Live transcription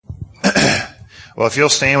Well, if you'll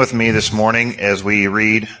stand with me this morning as we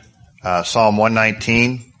read Psalm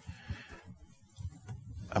 119.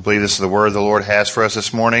 I believe this is the word the Lord has for us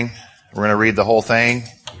this morning. We're going to read the whole thing.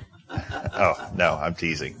 Oh, no, I'm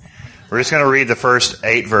teasing. We're just going to read the first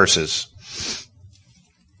 8 verses.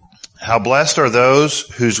 How blessed are those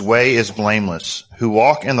whose way is blameless, who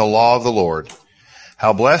walk in the law of the Lord.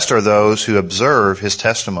 How blessed are those who observe his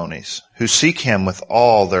testimonies, who seek him with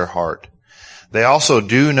all their heart. They also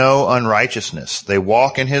do no unrighteousness. They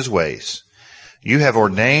walk in his ways. You have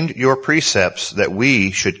ordained your precepts that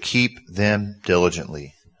we should keep them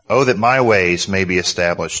diligently. Oh, that my ways may be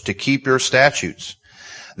established, to keep your statutes.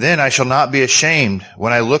 Then I shall not be ashamed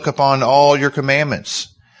when I look upon all your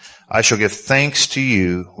commandments. I shall give thanks to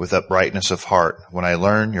you with uprightness of heart when I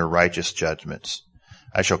learn your righteous judgments.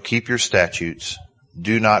 I shall keep your statutes.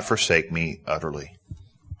 Do not forsake me utterly.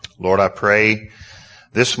 Lord, I pray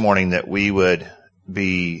this morning that we would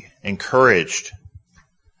be encouraged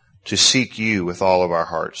to seek you with all of our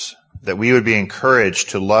hearts, that we would be encouraged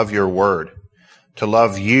to love your word, to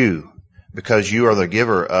love you because you are the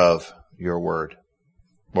giver of your word.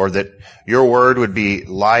 Lord, that your word would be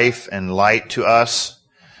life and light to us,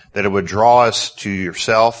 that it would draw us to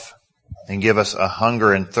yourself and give us a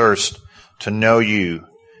hunger and thirst to know you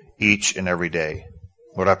each and every day.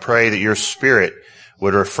 Lord, I pray that your Spirit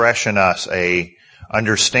would refresh in us a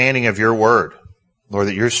understanding of your word. Lord,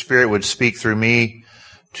 that your Spirit would speak through me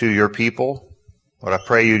to your people. Lord, I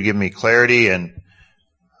pray you'd give me clarity and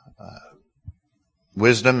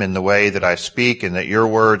wisdom in the way that I speak, and that your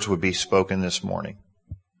words would be spoken this morning.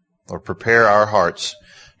 Lord, prepare our hearts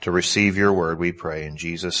to receive your word, we pray in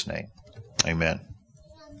Jesus' name. Amen.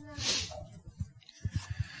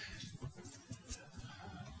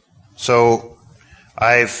 So,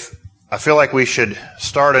 I feel like we should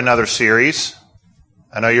start another series.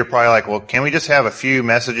 I know you're probably like, well, can we just have a few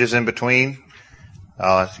messages in between?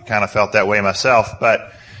 I kind of felt that way myself,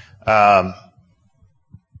 but I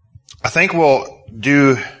think we'll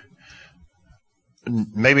do,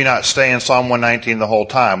 maybe not stay in Psalm 119 the whole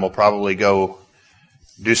time. We'll probably go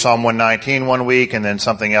do Psalm 119 one week and then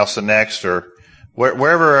something else the next, or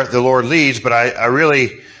wherever the Lord leads. But I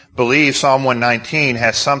really believe Psalm 119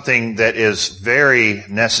 has something that is very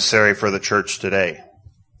necessary for the church today.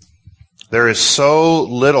 There is so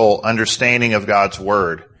little understanding of God's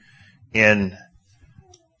word in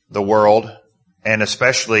the world, and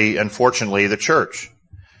especially, unfortunately, the church.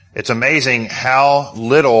 It's amazing how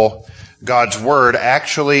little God's word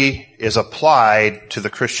actually is applied to the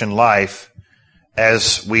Christian life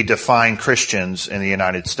as we define Christians in the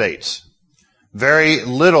United States. Very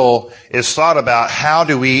little is thought about how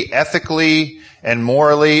do we ethically and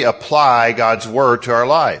morally apply God's word to our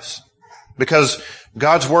lives. Because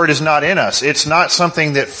God's word is not in us. It's not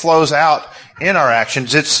something that flows out in our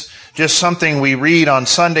actions. It's just something we read on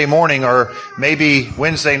Sunday morning, or maybe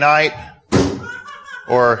Wednesday night,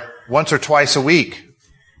 or once or twice a week.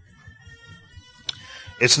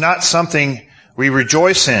 It's not something we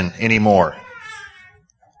rejoice in anymore.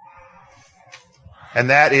 And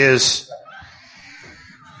that is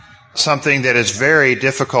something that is very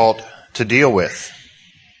difficult to deal with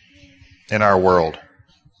in our world.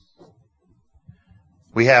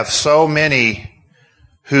 We have so many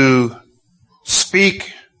who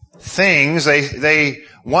speak things, they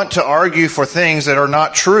want to argue for things that are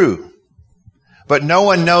not true. But no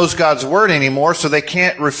one knows God's word anymore, so they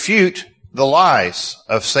can't refute the lies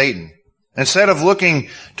of Satan. Instead of looking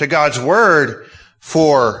to God's word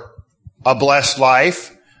for a blessed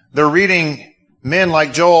life, they're reading men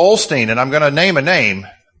like Joel Osteen, and I'm going to name a name.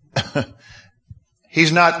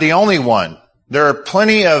 He's not the only one. There are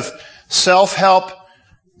plenty of self-help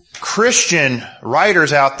Christian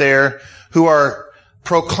writers out there who are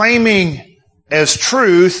proclaiming as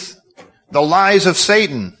truth the lies of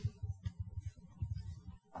Satan.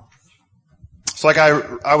 It's like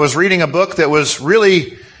I was reading a book that was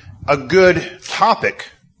really a good topic.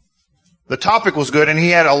 The topic was good, and he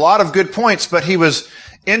had a lot of good points, but he was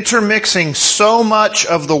intermixing so much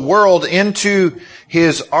of the world into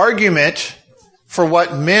his argument for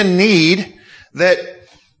what men need that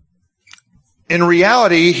in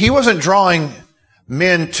reality, he wasn't drawing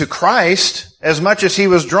men to Christ as much as he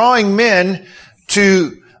was drawing men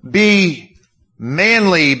to be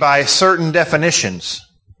manly by certain definitions,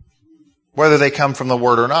 whether they come from the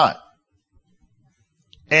Word or not.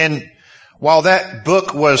 And while that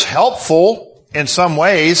book was helpful in some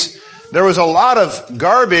ways, there was a lot of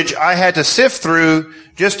garbage I had to sift through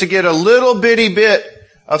just to get a little bitty bit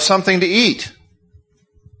of something to eat.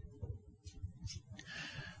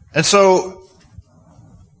 And so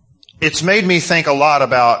it's made me think a lot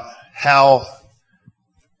about how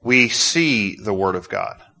we see the Word of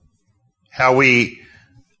God, how we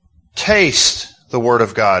taste the Word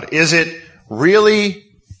of God. Is it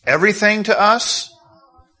really everything to us?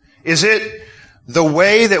 Is it the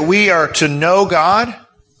way that we are to know God?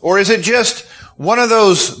 Or is it just one of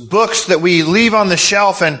those books that we leave on the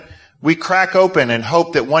shelf and we crack open and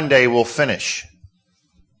hope that one day we'll finish?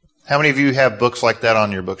 How many of you have books like that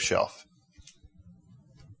on your bookshelf?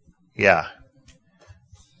 Yeah.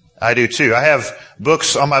 I do too. I have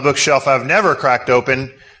books on my bookshelf I've never cracked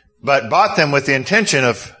open, but bought them with the intention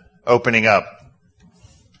of opening up.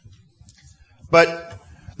 But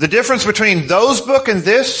the difference between those books and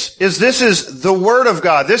this is the Word of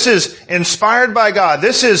God. This is inspired by God.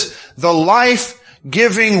 This is the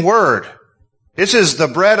life-giving Word. This is the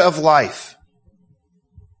bread of life.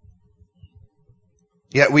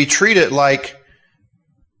 Yet we treat it like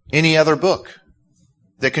any other book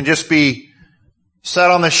that can just be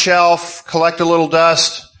set on the shelf, collect a little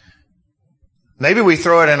dust. Maybe we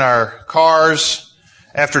throw it in our cars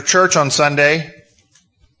after church on Sunday,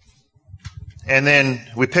 and then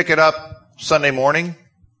we pick it up Sunday morning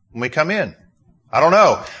when we come in. I don't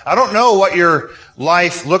know. I don't know what your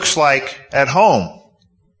life looks like at home.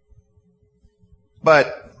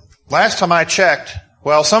 But last time I checked,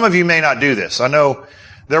 well, some of you may not do this. I know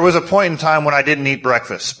there was a point in time when I didn't eat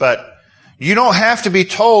breakfast, but you don't have to be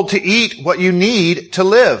told to eat what you need to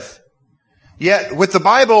live. Yet with the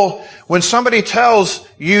Bible, when somebody tells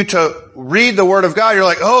you to read the Word of God, you're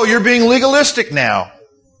like, oh, you're being legalistic now.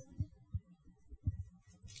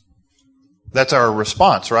 That's our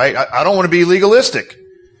response, right? I don't want to be legalistic.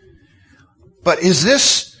 But is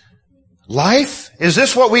this life? Is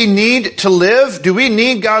this what we need to live? Do we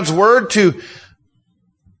need God's Word to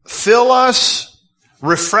fill us,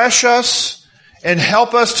 refresh us, and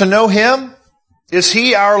help us to know Him? Is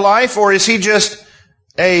He our life, or is He just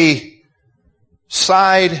a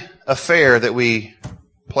side affair that we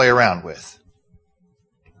play around with?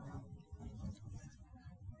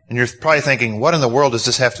 And you're probably thinking, what in the world does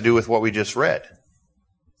this have to do with what we just read?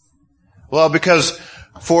 Well, because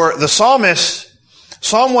for the psalmist,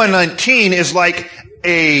 Psalm 119 is like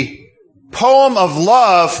a poem of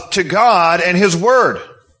love to God and His Word.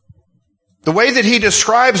 The way that he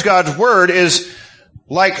describes God's Word is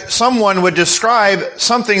like someone would describe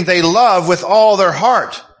something they love with all their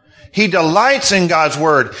heart. He delights in God's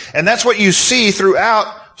Word. And that's what you see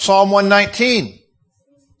throughout Psalm 119.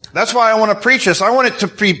 That's why I want to preach this. I want it to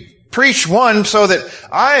be preached, one, so that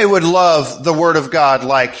I would love the Word of God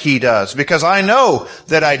like he does, because I know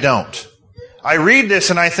that I don't. I read this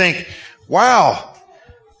and I think, wow,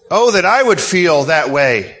 oh, that I would feel that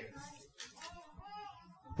way.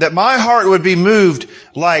 That my heart would be moved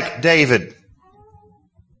like David.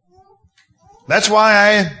 That's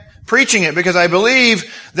why I'm preaching it, because I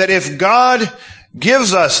believe that if God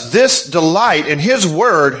gives us this delight in His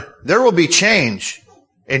Word, there will be change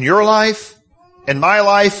in your life, in my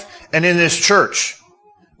life, and in this church.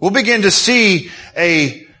 We'll begin to see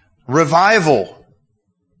a revival.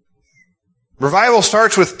 Revival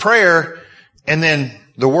starts with prayer and then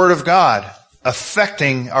the Word of God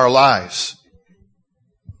affecting our lives.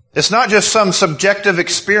 It's not just some subjective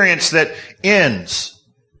experience that ends.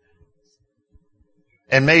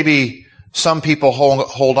 And maybe some people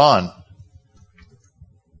hold on.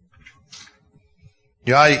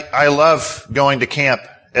 You know, I love going to camp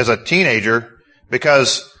as a teenager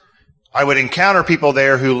because I would encounter people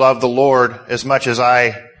there who loved the Lord as much as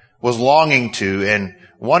I was longing to and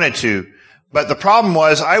wanted to. But the problem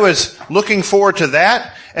was I was looking forward to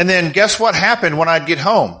that, and then guess what happened when I'd get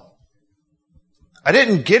home? I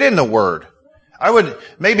didn't get in the Word. I would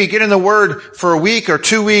maybe get in the Word for a week or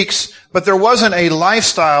 2 weeks, but there wasn't a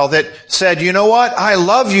lifestyle that said, you know what? I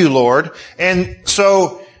love you, Lord. And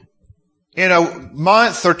so in a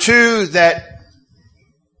month or two, that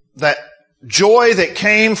joy that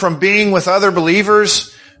came from being with other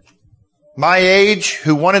believers my age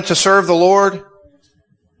who wanted to serve the Lord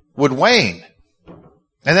would wane.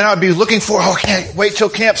 And then I'd be looking for, I can't wait till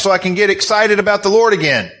camp so I can get excited about the Lord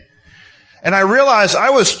again. And I realized I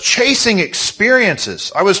was chasing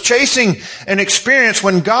experiences. I was chasing an experience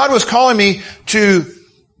when God was calling me to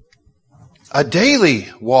a daily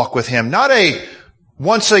walk with Him, not a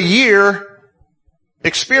once a year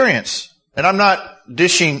experience. And I'm not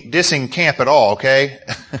dissing camp at all, okay?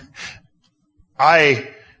 I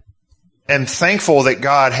am thankful that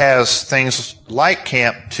God has things like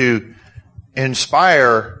camp to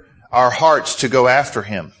inspire our hearts to go after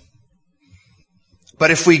Him. But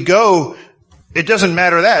if we go, it doesn't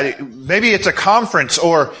matter that. Maybe it's a conference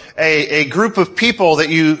or a group of people that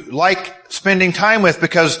you like spending time with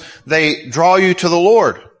because they draw you to the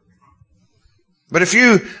Lord. But if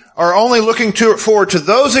you are only looking forward to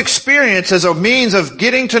those experiences as a means of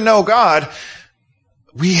getting to know God,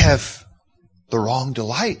 we have the wrong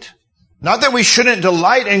delight. Not that we shouldn't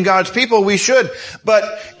delight in God's people, we should. But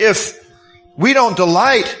if we don't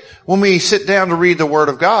delight when we sit down to read the Word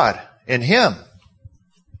of God in Him,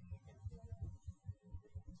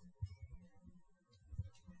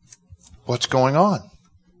 what's going on?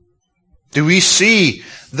 Do we see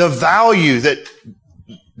the value that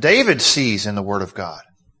David sees in the Word of God?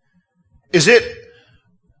 Is it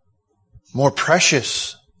more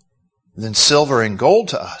precious than silver and gold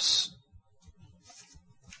to us?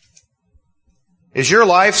 Is your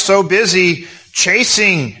life so busy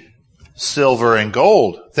chasing silver and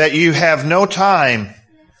gold that you have no time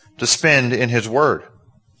to spend in His Word?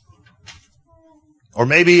 Or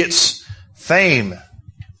maybe it's fame,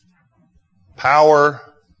 power,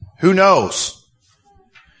 who knows?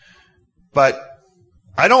 But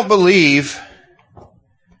I don't believe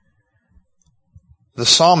the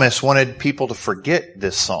psalmist wanted people to forget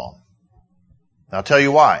this psalm. And I'll tell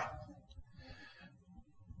you why.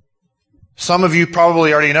 Some of you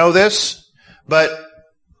probably already know this, but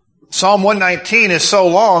Psalm 119 is so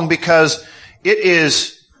long because it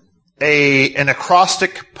is an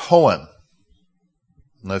acrostic poem. I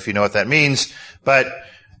don't know if you know what that means, but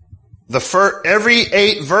every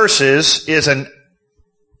 8 verses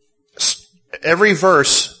every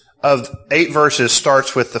verse of 8 verses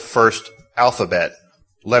starts with the first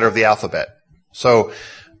letter of the alphabet. So,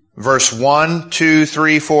 verse 1, 2,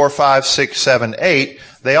 3, 4, 5, 6, 7, 8,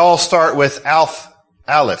 they all start with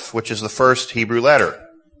Aleph, which is the first Hebrew letter.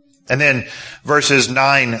 And then verses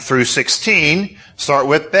 9 through 16 start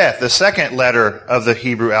with Bet, the second letter of the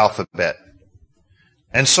Hebrew alphabet.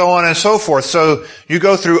 And so on and so forth. So you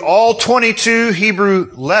go through all 22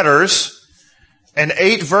 Hebrew letters and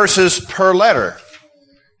 8 verses per letter.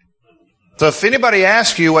 So if anybody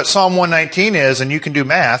asks you what Psalm 119 is, and you can do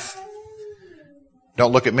math,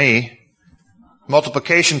 don't look at me,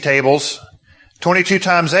 multiplication tables, 22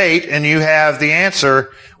 times 8, and you have the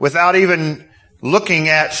answer without even looking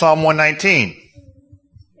at Psalm 119.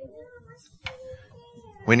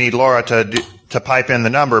 We need Laura to pipe in the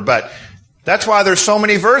number, but that's why there's so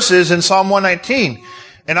many verses in Psalm 119.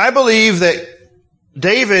 And I believe that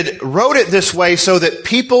David wrote it this way so that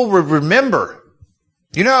people would remember.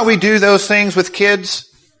 You know how we do those things with kids?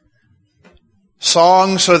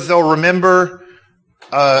 Songs so that they'll remember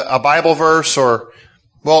a Bible verse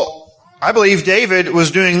I believe David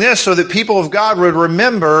was doing this so that people of God would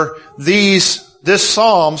remember this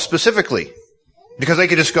psalm specifically. Because they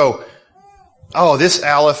could just go, oh, this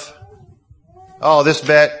Aleph, oh, this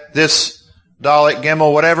Bet, this Dalet,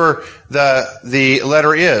 Gimel, whatever the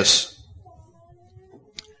letter is.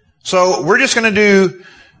 So we're just going to do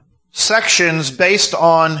sections based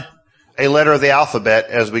on a letter of the alphabet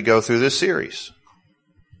as we go through this series.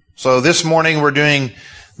 So this morning we're doing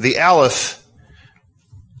the Aleph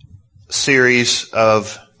series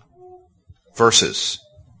of verses.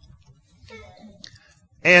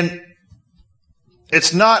 And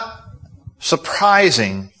it's not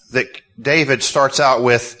surprising that David starts out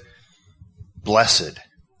with blessed,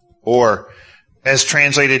 or as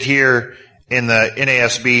translated here in the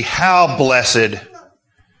NASB, how blessed.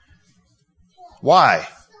 Why?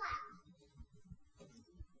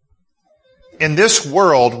 In this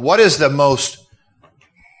world, what is the most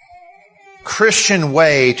Christian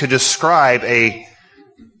way to describe a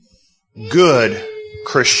good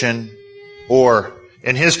Christian, or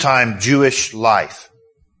in his time, Jewish life?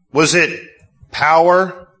 Was it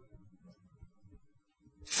power,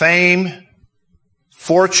 fame,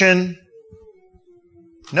 fortune?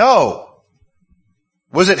 No.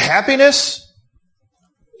 Was it happiness?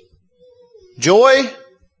 Joy?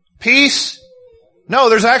 Peace? No,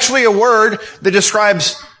 there's actually a word that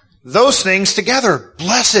describes those things together.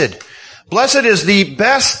 Blessed. Blessed is the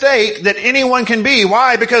best state that anyone can be.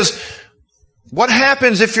 Why? Because what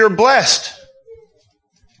happens if you're blessed?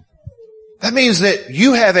 That means that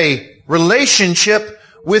you have a relationship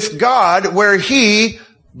with God where He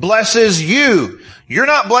blesses you. You're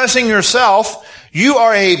not blessing yourself. You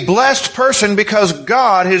are a blessed person because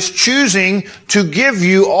God is choosing to give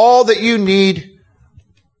you all that you need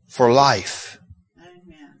for life.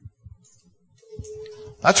 Amen.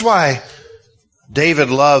 That's why David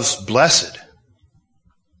loves blessed.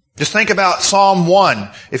 Just think about Psalm 1.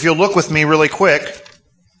 If you'll look with me really quick.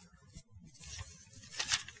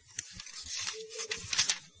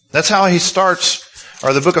 That's how he starts,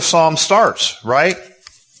 or the book of Psalms starts, right?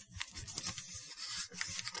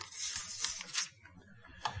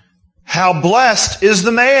 How blessed is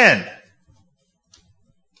the man.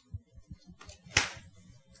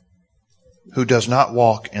 who does not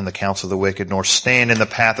walk in the counsel of the wicked, nor stand in the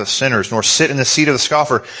path of sinners, nor sit in the seat of the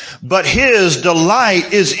scoffer. But his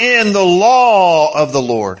delight is in the law of the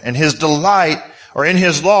Lord. And his delight, or in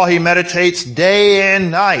his law, he meditates day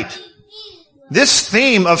and night. This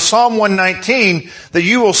theme of Psalm 119 that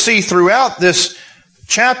you will see throughout this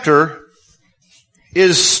chapter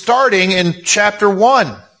is starting in chapter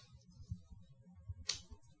 1.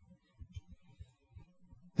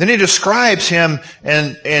 Then he describes him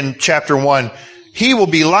in chapter 1. He will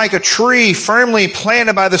be like a tree firmly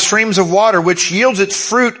planted by the streams of water, which yields its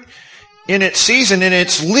fruit in its season, and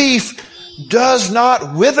its leaf does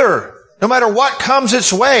not wither, no matter what comes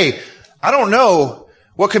its way. I don't know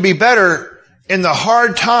what could be better in the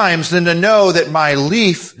hard times than to know that my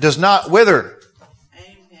leaf does not wither.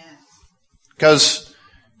 Amen. Because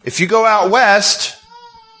if you go out west,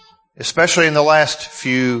 especially in the last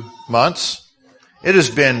few months, it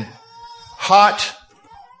has been hot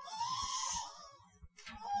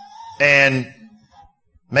and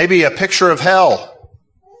maybe a picture of hell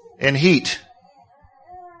in heat.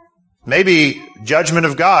 Maybe judgment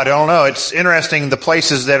of God. I don't know. It's interesting the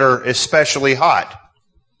places that are especially hot.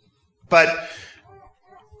 But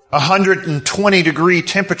 120 degree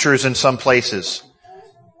temperatures in some places.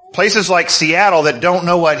 Places like Seattle that don't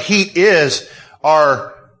know what heat is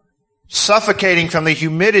are suffocating from the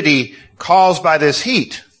humidity caused by this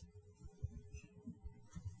heat.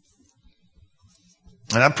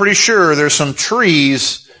 And I'm pretty sure there's some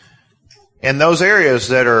trees in those areas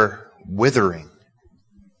that are withering.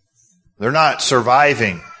 They're not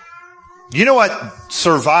surviving. You know what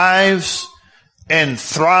survives and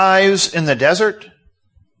thrives in the desert?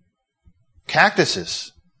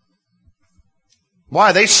 Cactuses.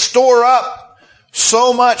 Why? They store up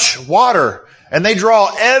so much water, and they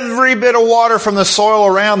draw every bit of water from the soil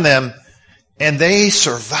around them, and they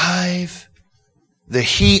survive the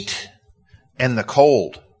heat and the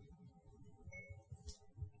cold.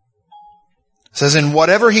 It says, in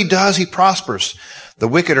whatever he does, he prospers. The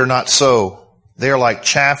wicked are not so. They are like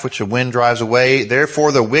chaff which the wind drives away.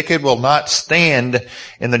 Therefore the wicked will not stand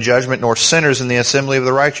in the judgment, nor sinners in the assembly of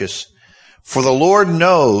the righteous. For the Lord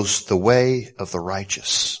knows the way of the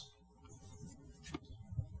righteous.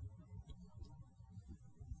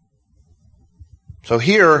 So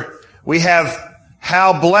here we have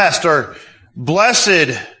how blessed or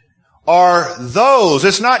blessed are those.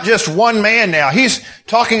 It's not just one man now. He's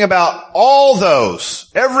talking about all those,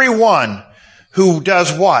 everyone who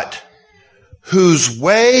does what? Whose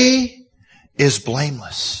way is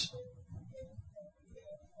blameless.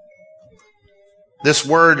 This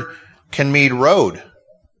word can mean road.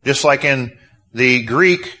 Just like in the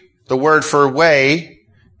Greek, the word for way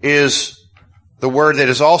is the word that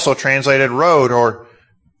is also translated road or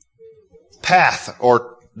path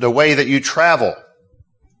or the way that you travel.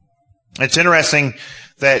 It's interesting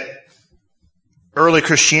that early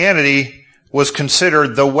Christianity was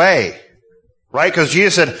considered the way, right? Because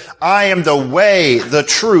Jesus said, I am the way, the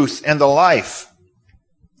truth, and the life.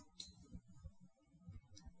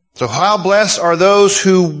 So how blessed are those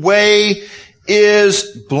whose way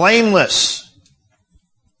is blameless?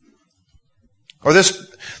 Or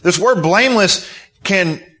this word blameless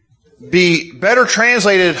can be better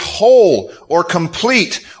translated whole or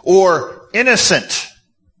complete or innocent.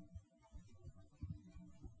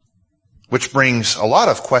 Which brings a lot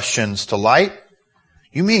of questions to light.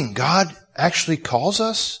 You mean God actually calls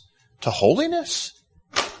us to holiness?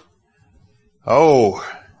 Oh,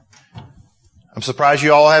 I'm surprised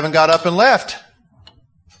you all haven't got up and left.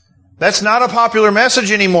 That's not a popular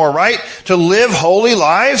message anymore, right? To live holy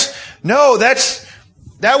lives? No,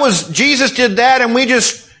 Jesus did that, and we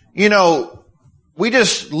just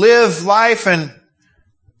live life. And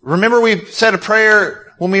remember we said a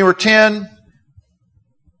prayer when we were 10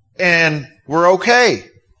 and we're okay.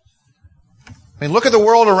 I mean, look at the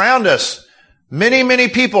world around us. Many, many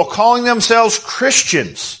people calling themselves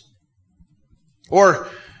Christians. Or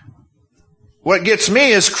what gets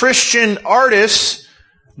me is Christian artists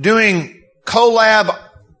doing collab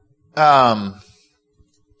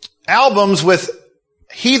albums with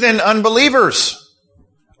heathen unbelievers.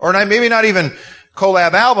 Or maybe not even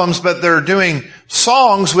collab albums, but they're doing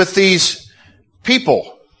songs with these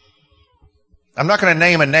people. I'm not going to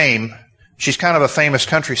name a name. She's kind of a famous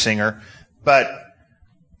country singer, but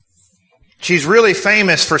she's really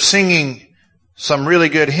famous for singing some really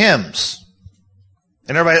good hymns.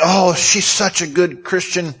 And everybody, oh, she's such a good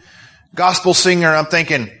Christian gospel singer. I'm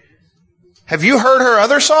thinking, have you heard her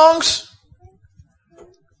other songs?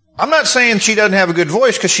 I'm not saying she doesn't have a good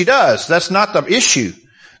voice, because she does. That's not the issue.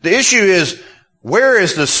 The issue is, where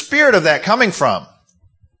is the spirit of that coming from?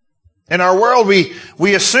 In our world,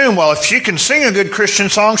 we assume, well, if she can sing a good Christian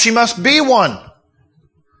song, she must be one.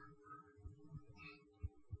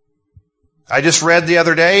 I just read the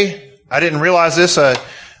other day, I didn't realize this, a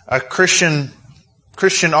Christian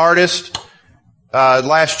artist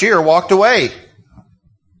last year walked away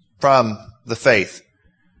from the faith.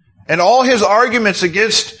 And all his arguments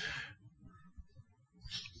against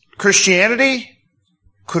Christianity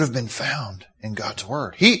could have been found in God's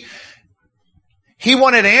Word. He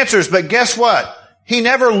wanted answers, but guess what? He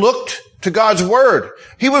never looked to God's Word.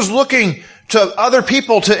 He was looking to other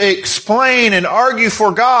people to explain and argue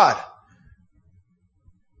for God.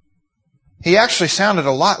 He actually sounded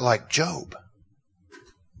a lot like Job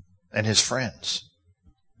and his friends,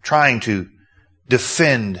 trying to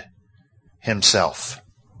defend himself.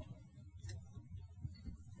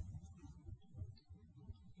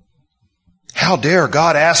 How dare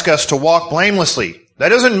God ask us to walk blamelessly? That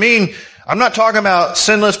doesn't mean, I'm not talking about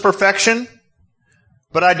sinless perfection,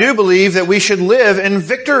 but I do believe that we should live in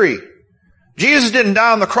victory. Jesus didn't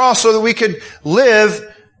die on the cross so that we could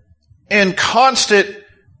live in constant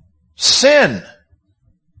sin.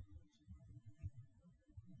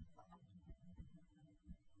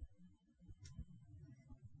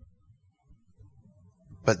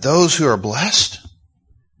 But those who are blessed,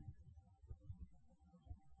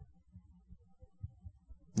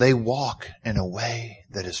 they walk in a way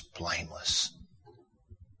that is blameless.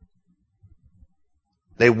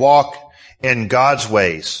 They walk in God's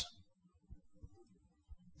ways.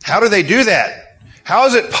 How do they do that? How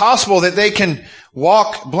is it possible that they can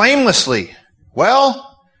walk blamelessly?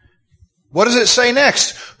 Well, what does it say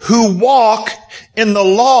next? Who walk in the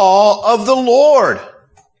law of the Lord.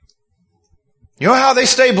 You know how they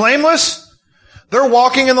stay blameless? They're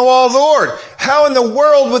walking in the law of the Lord. How in the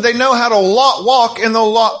world would they know how to walk in the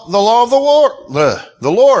law of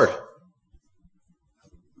the Lord?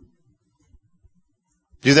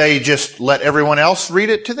 Do they just let everyone else read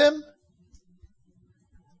it to them?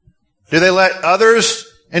 Do they let others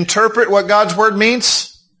interpret what God's Word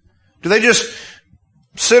means? Do they just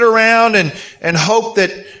sit around and hope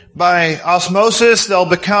that by osmosis they'll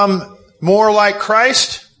become more like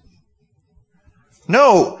Christ?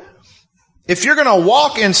 No. If you're going to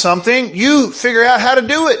walk in something, you figure out how to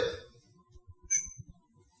do it.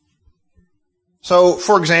 So,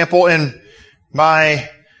 for example, in my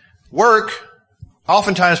work,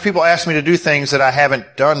 oftentimes people ask me to do things that I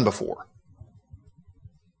haven't done before.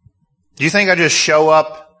 Do you think I just show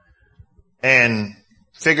up and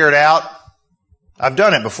figure it out? I've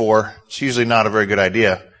done it before. It's usually not a very good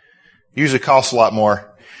idea. It usually costs a lot more.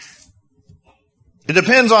 It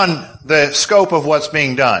depends on the scope of what's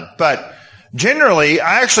being done. But generally,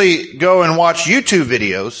 I actually go and watch YouTube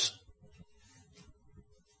videos,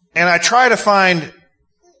 and I try to find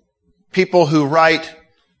people who write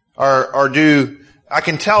or do. I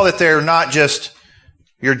can tell that they're not just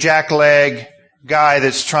your jackleg guy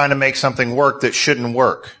that's trying to make something work that shouldn't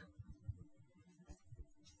work,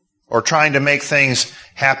 or trying to make things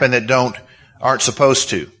happen that aren't supposed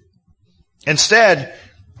to. Instead,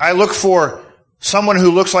 I look for someone who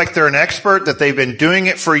looks like they're an expert, that they've been doing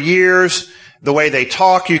it for years. The way they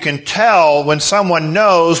talk, you can tell when someone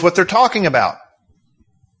knows what they're talking about.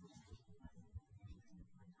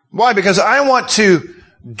 Why? Because I want to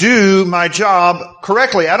do my job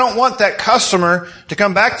correctly. I don't want that customer to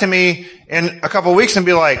come back to me in a couple of weeks and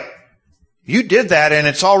be like, you did that and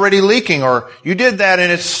it's already leaking, or you did that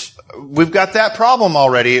and we've got that problem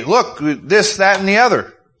already. Look, this, that, and the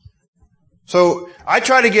other. So I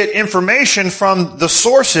try to get information from the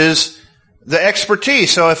sources, the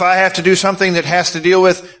expertise. So if I have to do something that has to deal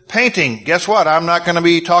with painting, guess what? I'm not going to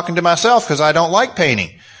be talking to myself because I don't like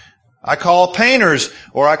painting. I call painters,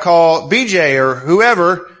 or I call BJ or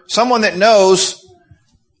whoever, someone that knows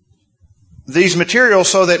these materials,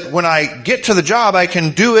 so that when I get to the job, I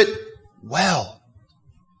can do it well.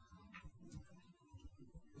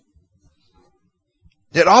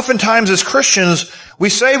 Yet oftentimes as Christians, we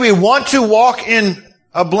say we want to walk in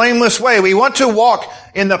a blameless way. We want to walk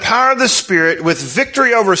in the power of the Spirit with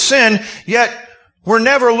victory over sin, yet we're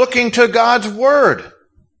never looking to God's Word.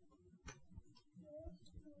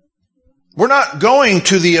 We're not going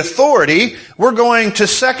to the authority, we're going to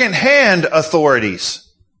second-hand authorities.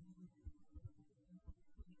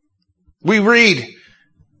 We read,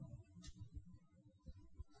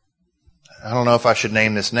 I don't know if I should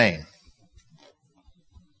name this name.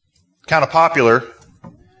 Kind of popular.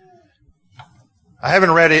 I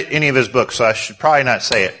haven't read any of his books, so I should probably not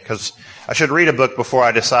say it, because I should read a book before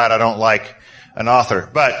I decide I don't like an author.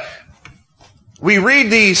 But we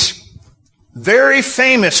read these very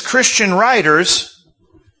famous Christian writers,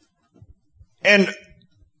 and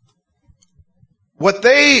what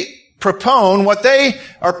they propone, what they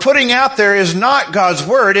are putting out there is not God's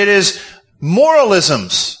Word. It is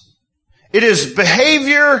moralisms. It is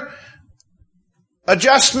behavior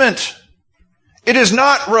adjustment. It is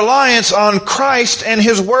not reliance on Christ and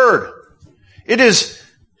His Word. It is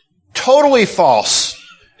totally false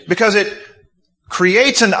because it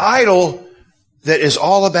creates an idol that is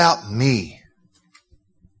all about me.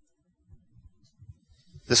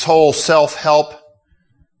 This whole self-help,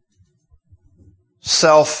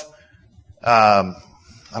 I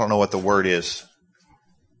don't know what the word is.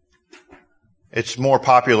 It's more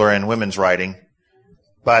popular in women's writing,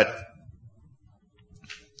 but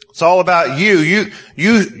it's all about you.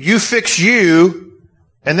 You fix you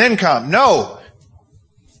and then come. No.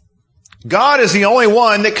 God is the only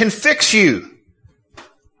one that can fix you.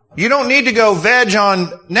 You don't need to go veg on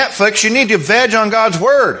Netflix. You need to veg on God's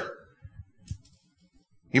Word.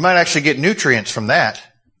 You might actually get nutrients from that.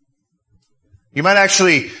 You might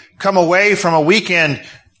actually come away from a weekend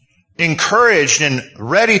encouraged and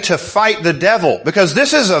ready to fight the devil, because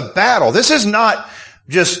this is a battle. This is not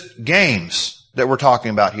just games that we're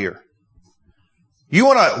talking about here. You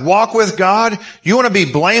want to walk with God? You want to be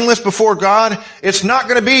blameless before God? It's not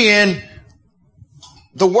going to be in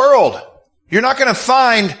the world. You're not going to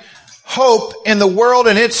find hope in the world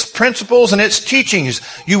and its principles and its teachings.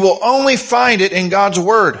 You will only find it in God's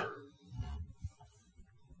Word.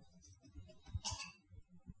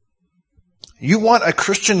 You want a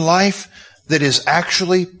Christian life that is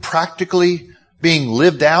actually practically being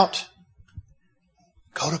lived out?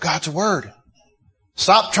 Go to God's Word.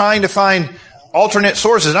 Stop trying to find alternate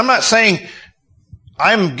sources. I'm not saying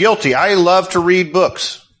I'm guilty. I love to read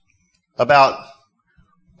books about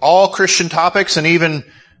all Christian topics and even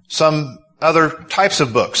some other types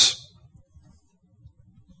of books.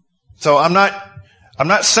 So I'm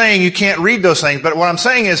not saying you can't read those things, but what I'm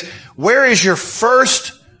saying is, where is your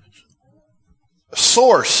first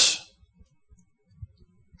source?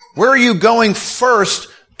 Where are you going first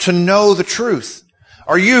to know the truth?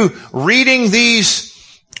 Are you reading these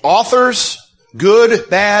authors, good,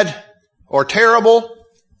 bad, or terrible?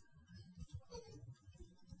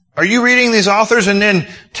 Are you reading these authors and then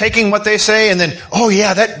taking what they say and then, oh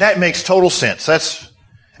yeah, that makes total sense. That's,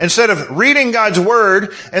 instead of reading God's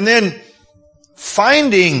Word and then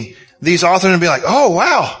finding these authors and be like, oh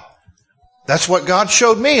wow, that's what God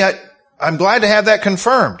showed me. I'm glad to have that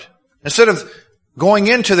confirmed. Instead of going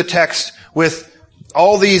into the text with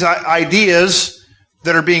all these ideas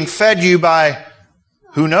that are being fed you by,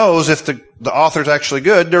 who knows if the author's actually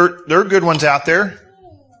good. There are good ones out there.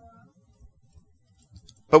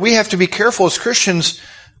 But we have to be careful as Christians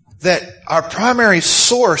that our primary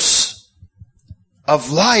source of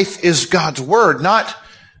life is God's Word, not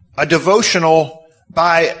a devotional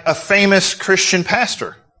by a famous Christian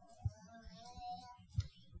pastor.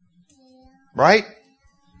 Right?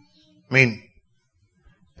 I mean,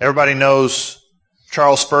 everybody knows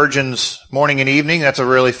Charles Spurgeon's Morning and Evening. That's a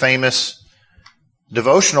really famous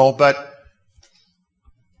devotional, but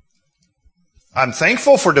I'm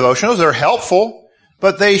thankful for devotionals. They're helpful.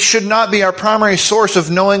 But they should not be our primary source of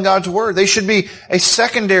knowing God's Word. They should be a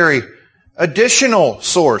secondary, additional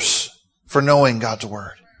source for knowing God's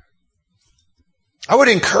Word. I would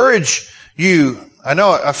encourage you,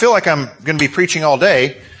 I feel like I'm going to be preaching all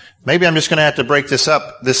day. Maybe I'm just going to have to break this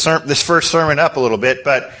first sermon up a little bit,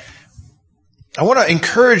 but I want to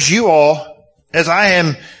encourage you all, as I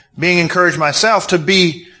am being encouraged myself, to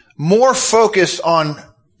be more focused on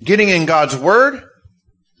getting in God's Word,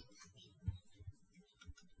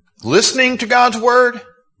 listening to God's Word,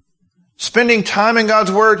 spending time in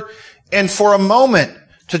God's Word, and for a moment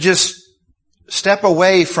to just step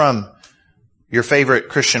away from your favorite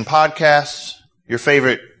Christian podcasts, your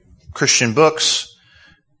favorite Christian books,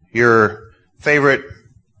 your favorite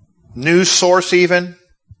news source even.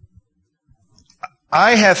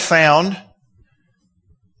 I have found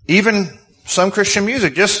even some Christian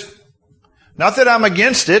music, just, not that I'm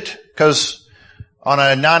against it, because on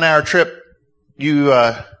a 9-hour trip, you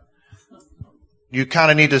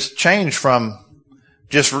kind of need to change from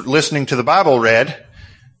just listening to the Bible read,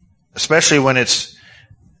 especially when it's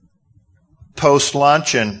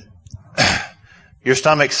post-lunch and your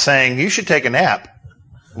stomach's saying, you should take a nap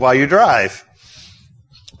while you drive.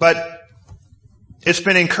 But it's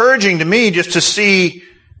been encouraging to me just to see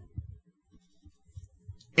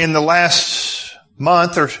in the last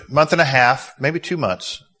month or month and a half, maybe 2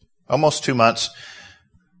 months, almost 2 months,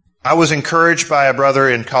 I was encouraged by a brother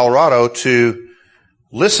in Colorado to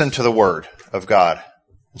listen to the Word of God.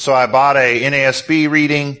 So I bought a NASB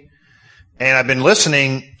reading, and I've been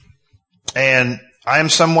listening, and I'm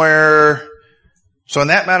somewhere So in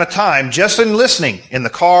that amount of time, just in listening in the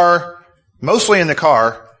car, mostly in the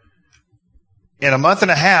car, in a month and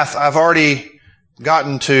a half, I've already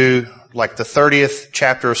gotten to like the 30th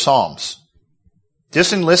chapter of Psalms.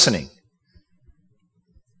 Just in listening.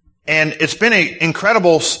 And it's been an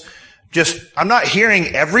incredible, I'm not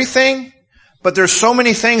hearing everything, but there's so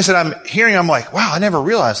many things that I'm hearing, I'm like, wow, I never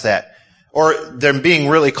realized that. Or them being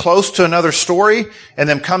really close to another story and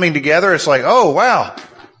them coming together. It's like, oh, wow.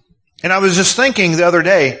 And I was just thinking the other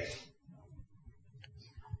day,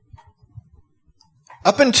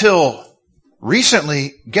 up until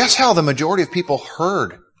recently, guess how the majority of people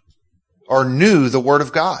heard or knew the Word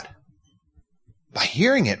of God? By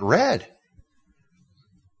hearing it read.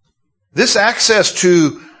 This access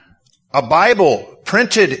to a Bible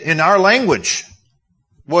printed in our language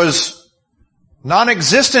was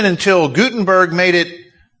non-existent until Gutenberg made it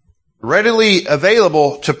readily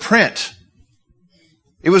available to print.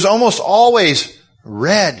 It was almost always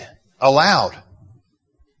read aloud.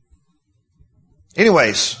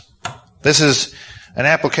 Anyways, this is an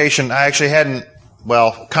application I actually hadn't,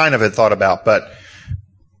 kind of had thought about, but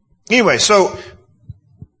anyway, so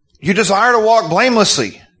you desire to walk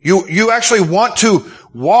blamelessly. You actually want to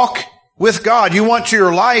walk with God. You want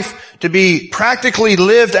your life to be practically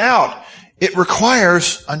lived out. It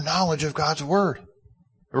requires a knowledge of God's Word.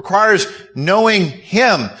 It requires knowing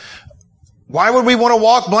Him. Why would we want to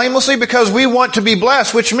walk blamelessly? Because we want to be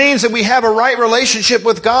blessed, which means that we have a right relationship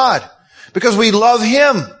with God. Because we love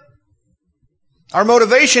Him. Our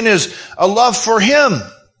motivation is a love for Him.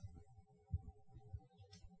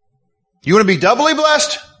 You want to be doubly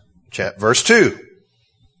blessed? Verse 2.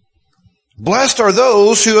 Blessed are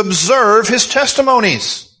those who observe His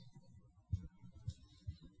testimonies.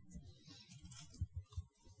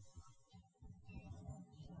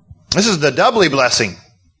 This is the doubly blessing.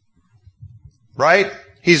 Right?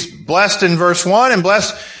 He's blessed in verse 1 and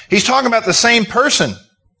blessed. He's talking about the same person.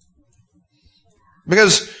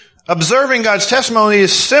 Because observing God's testimony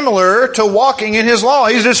is similar to walking in His law.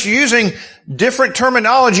 He's just using different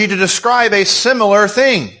terminology to describe a similar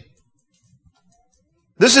thing.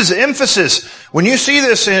 This is emphasis. When you see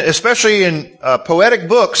this, especially in poetic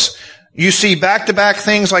books, you see back-to-back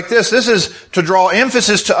things like this. This is to draw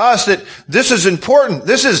emphasis to us that this is important.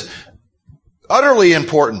 This is utterly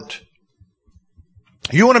important.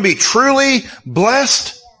 You want to be truly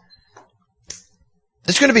blessed?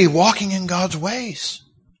 It's going to be walking in God's ways,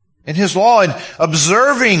 in His law, and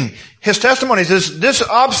observing His testimonies. This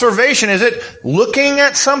observation, is it looking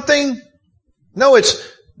at something? No, it's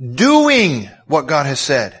doing what God has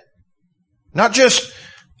said. Not just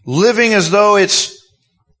living as though it's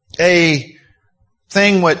a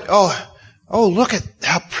thing look at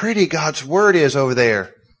how pretty God's Word is over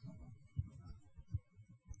there.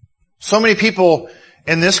 So many people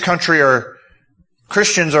in this country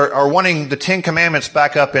Christians are wanting the Ten Commandments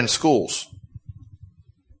back up in schools.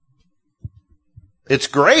 It's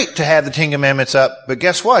great to have the Ten Commandments up, but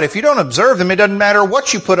guess what? If you don't observe them, it doesn't matter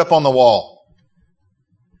what you put up on the wall.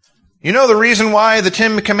 You know the reason why the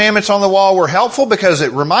Ten Commandments on the wall were helpful? Because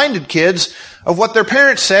it reminded kids of what their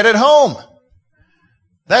parents said at home.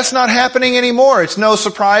 That's not happening anymore. It's no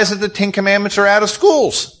surprise that the Ten Commandments are out of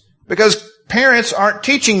schools, because parents aren't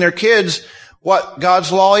teaching their kids what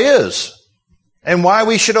God's law is and why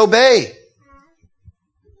we should obey.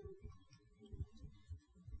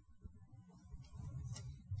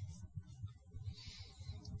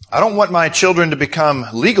 I don't want my children to become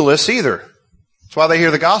legalists either. That's why they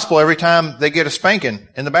hear the gospel every time they get a spanking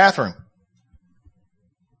in the bathroom.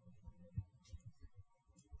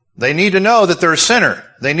 They need to know that they're a sinner.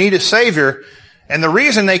 They need a Savior. And the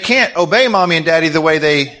reason they can't obey mommy and daddy the way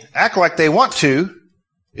they act like they want to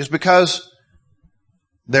is because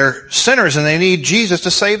they're sinners and they need Jesus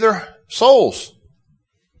to save their souls.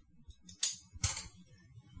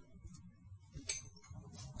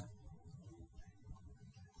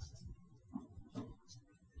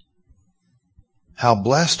 How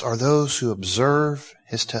blessed are those who observe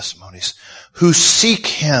His testimonies, who seek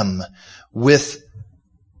Him with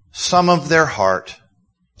some of their heart.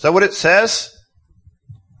 Is that what it says?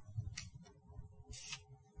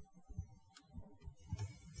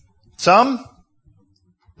 Some?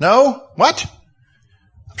 No? What?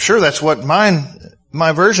 I'm sure that's what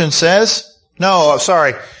my version says. No,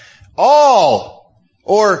 sorry. All.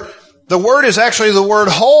 Or the word is actually the word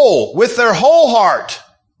whole, with their whole heart.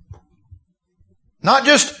 Not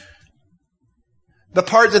just the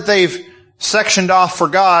part that they've sectioned off for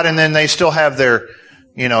God and then they still have their,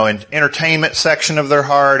 entertainment section of their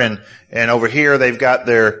heart and over here they've got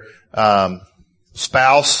their,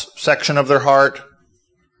 spouse section of their heart.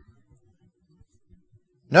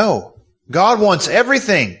 No. God wants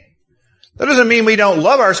everything. That doesn't mean we don't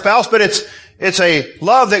love our spouse, but it's a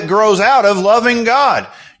love that grows out of loving God.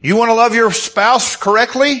 You want to love your spouse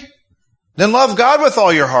correctly? Then love God with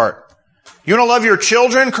all your heart. You want to love your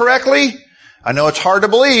children correctly? I know it's hard to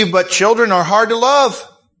believe, but children are hard to love.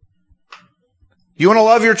 You want to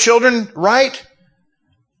love your children right?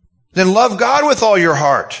 Then love God with all your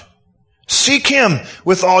heart. Seek Him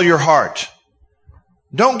with all your heart.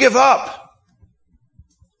 Don't give up.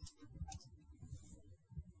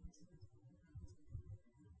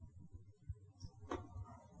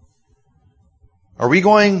 Are we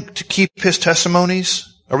going to keep His testimonies?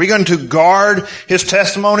 Are we going to guard His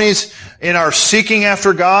testimonies in our seeking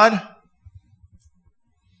after God?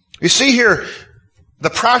 You see here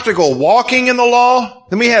the practical walking in the law.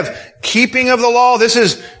 Then we have keeping of the law. This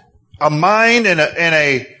is a mind and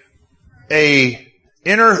a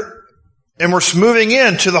inner, and we're moving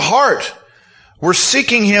into the heart. We're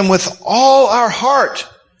seeking Him with all our heart.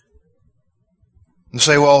 And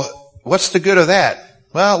say, well, what's the good of that?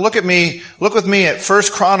 Well, look with me at 2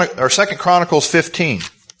 Chronicles 15.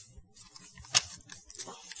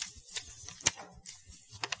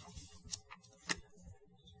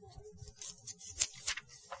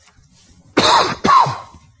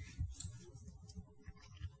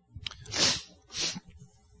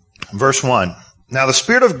 Verse 1. Now the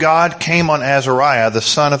Spirit of God came on Azariah, the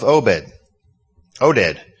son of Oded.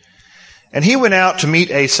 And he went out to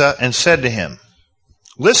meet Asa and said to him,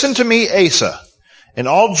 Listen to me, Asa, and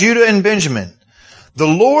all Judah and Benjamin. The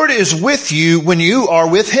Lord is with you when you are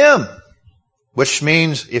with Him. Which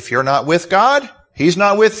means if you're not with God, He's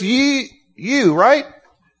not with you, right?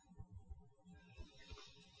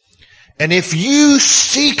 And if you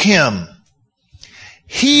seek Him,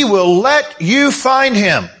 He will let you find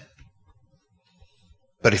Him.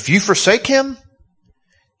 But if you forsake Him,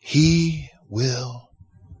 He will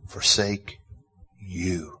forsake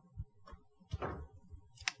you.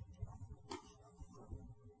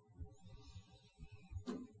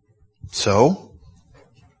 So,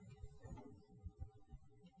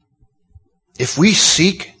 if we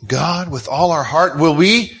seek God with all our heart, will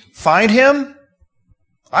we find Him?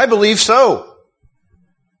 I believe so.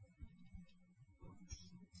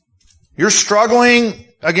 You're struggling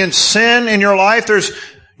against sin in your life.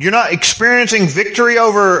 You're not experiencing victory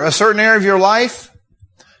over a certain area of your life.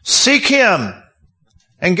 Seek Him.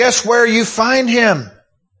 And guess where you find Him?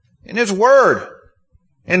 In His Word.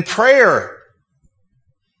 In prayer.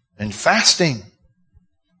 In fasting.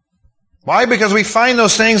 Why? Because we find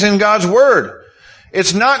those things in God's Word.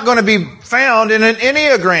 It's not going to be found in an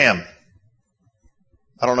Enneagram.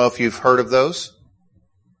 I don't know if you've heard of those.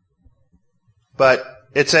 But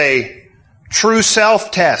it's a true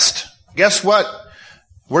self test. Guess what?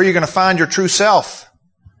 Where are you going to find your true self?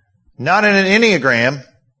 Not in an Enneagram.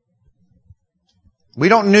 We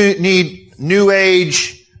don't need New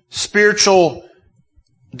Age spiritual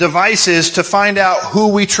devices to find out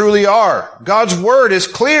who we truly are. God's Word is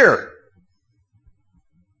clear.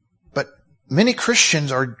 But many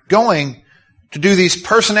Christians are going to do these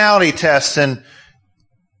personality tests and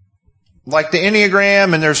like the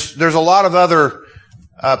Enneagram, and there's a lot of other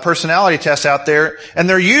personality tests out there, and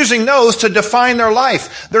they're using those to define their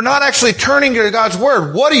life. They're not actually turning to God's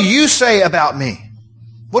Word. What do you say about me?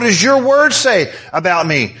 What does your Word say about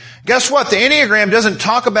me? Guess what? The Enneagram doesn't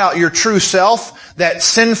talk about your true self, that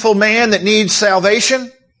sinful man that needs salvation.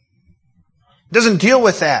 It doesn't deal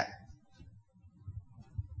with that.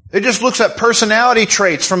 It just looks at personality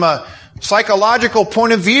traits from a psychological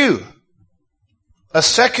point of view, a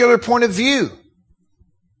secular point of view.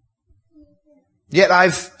 Yet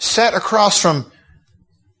I've sat across from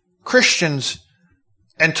Christians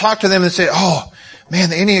and talked to them and said, oh, man,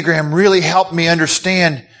 the Enneagram really helped me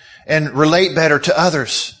understand and relate better to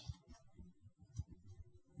others.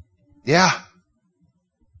 Yeah.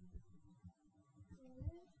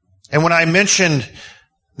 And when I mentioned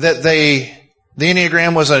that the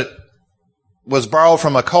Enneagram was borrowed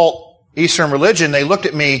from a cult Eastern religion, they looked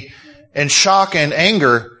at me in shock and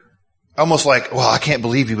anger, almost like, well, I can't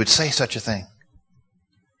believe you would say such a thing.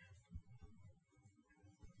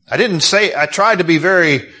 I tried to be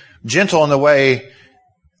very gentle in the way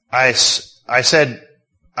I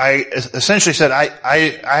essentially said,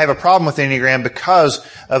 I have a problem with the Enneagram because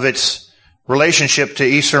of its relationship to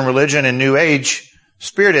Eastern religion and New Age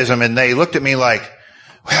Spiritism. And they looked at me like,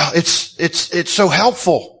 well, it's so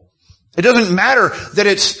helpful. It doesn't matter that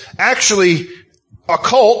it's actually a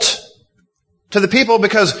cult to the people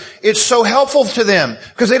because it's so helpful to them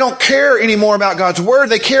because they don't care anymore about God's Word.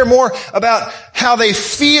 They care more about how they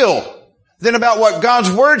feel than about what God's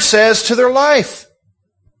Word says to their life.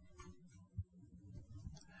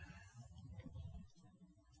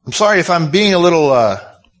 I'm sorry if I'm being a little,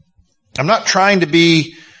 I'm not trying to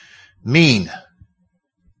be mean.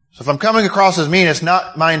 So if I'm coming across as mean, it's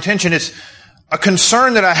not my intention. It's a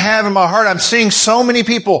concern that I have in my heart. I'm seeing so many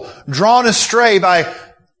people drawn astray by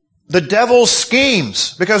the devil's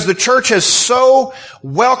schemes because the church has so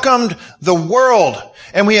welcomed the world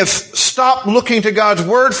and we have stopped looking to God's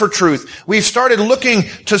word for truth. We've started looking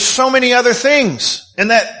to so many other things,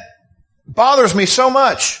 and that bothers me so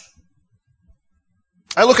much.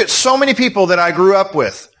 I look at so many people that I grew up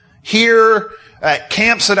with here, at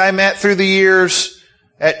camps that I met through the years,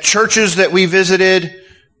 at churches that we visited,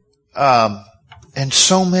 and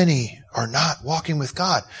so many are not walking with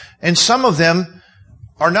God. And some of them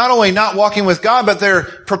are not only not walking with God, but they're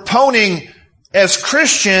proponing as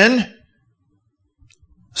Christian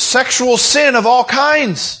sexual sin of all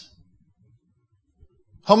kinds.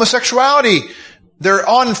 Homosexuality. They're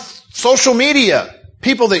on social media.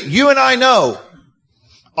 People that you and I know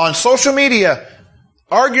on social media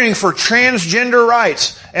arguing for transgender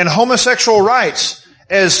rights and homosexual rights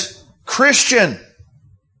as Christian.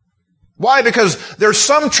 Why? Because there's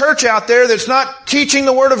some church out there that's not teaching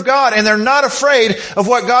the Word of God, and they're not afraid of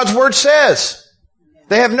what God's Word says.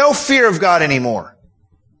 They have no fear of God anymore.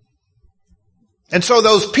 And so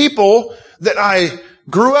those people that I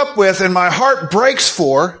grew up with and my heart breaks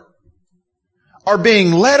for are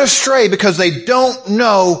being led astray because they don't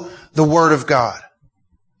know the Word of God.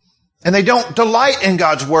 And they don't delight in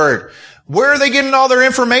God's Word. Where are they getting all their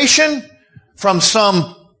information? From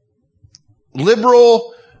some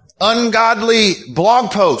liberal, ungodly blog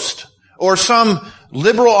post or some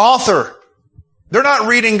liberal author. They're not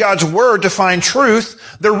reading God's Word to find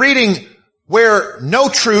truth. They're reading where no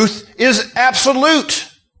truth is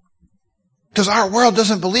absolute. Because our world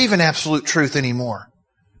doesn't believe in absolute truth anymore.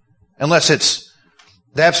 Unless it's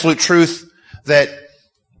the absolute truth that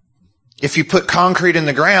if you put concrete in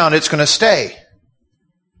the ground, it's going to stay.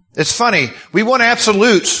 It's funny. We want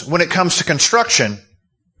absolutes when it comes to construction.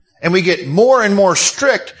 And we get more and more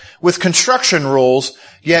strict with construction rules.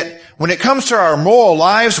 Yet, when it comes to our moral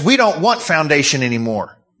lives, we don't want foundation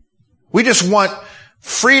anymore. We just want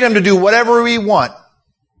freedom to do whatever we want.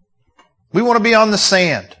 We want to be on the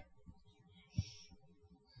sand.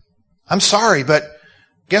 I'm sorry, but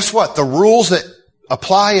guess what? The rules that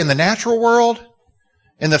apply in the natural world,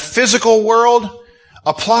 in the physical world,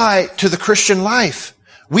 apply to the Christian life.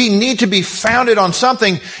 We need to be founded on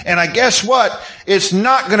something, and I guess what? It's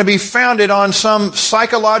not going to be founded on some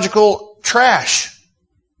psychological trash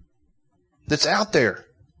that's out there.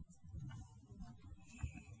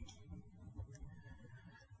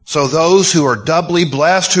 So those who are doubly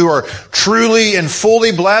blessed, who are truly and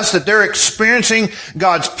fully blessed, that they're experiencing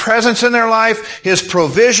God's presence in their life, His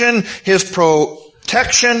provision, His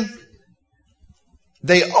protection,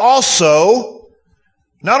 they also,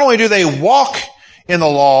 not only do they walk in the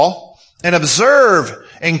law and observe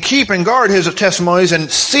and keep and guard His testimonies and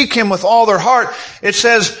seek Him with all their heart, it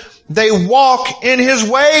says they walk in His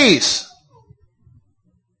ways.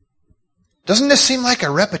 Doesn't this seem like a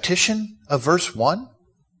repetition of verse 1?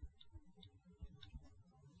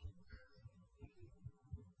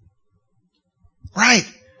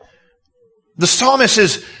 Right. The psalmist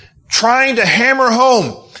is trying to hammer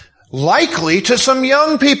home, likely to some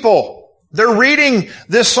young people. They're reading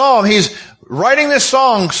this psalm. He's writing this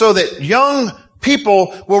song so that young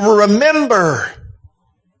people will remember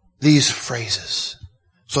these phrases.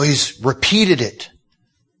 So he's repeated it.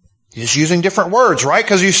 He's using different words, right?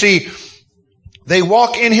 Because you see, they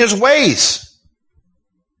walk in His ways.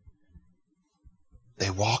 They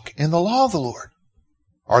walk in the law of the Lord.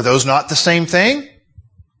 Are those not the same thing?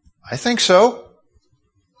 I think so.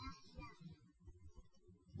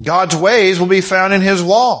 God's ways will be found in His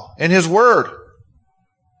law, in His Word.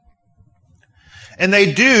 And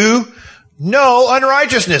they do no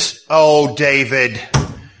unrighteousness. Oh, David,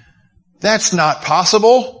 that's not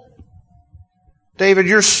possible. David,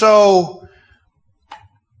 you're so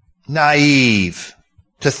naive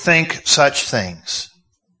to think such things.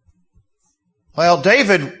 Well,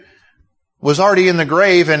 David was already in the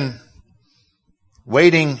grave and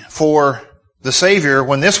waiting for the Savior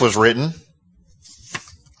when this was written.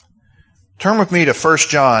 Turn with me to 1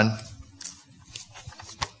 John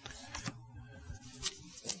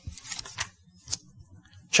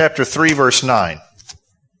chapter 3, verse 9.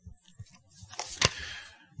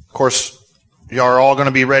 Of course, you are all going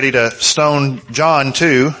to be ready to stone John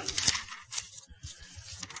too.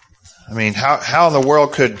 I mean, how in the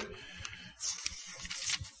world could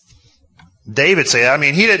David say that? I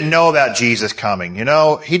mean, he didn't know about Jesus coming. You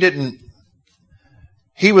know, he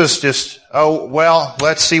was just, oh, well,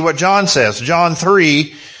 let's see what John says. John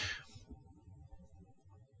 3,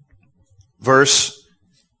 verse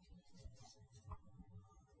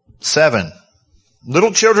 7.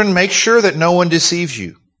 Little children, make sure that no one deceives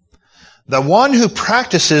you. The one who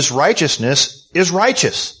practices righteousness is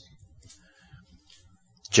righteous,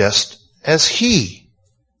 just as he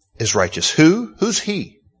is righteous. Who? Who's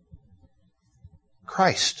he?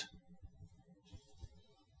 Christ.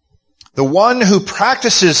 The one who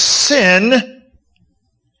practices sin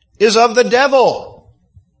is of the devil.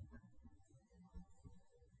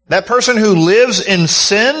 That person who lives in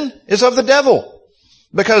sin is of the devil,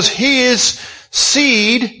 because he is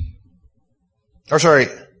seed,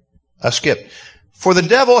 I skipped. For the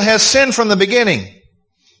devil has sinned from the beginning.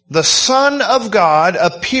 The Son of God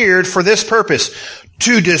appeared for this purpose,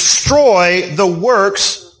 to destroy the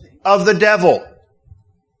works of the devil.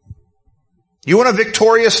 You want a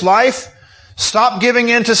victorious life? Stop giving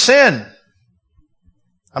in to sin.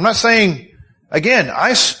 I'm not saying, again,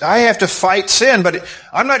 I have to fight sin, but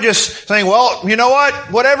I'm not just saying, well, you know what?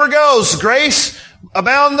 Whatever goes, grace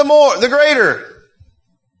abound the greater.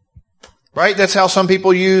 Right? That's how some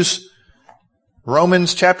people use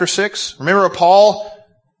Romans chapter 6. Remember Paul?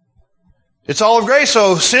 It's all of grace,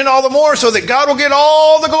 so sin all the more so that God will get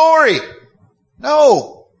all the glory.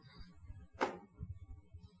 No.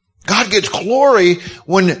 God gets glory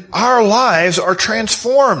when our lives are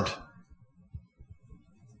transformed.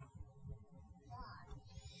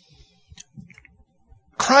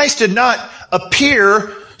 Christ did not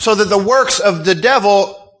appear so that the works of the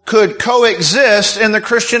devil could coexist in the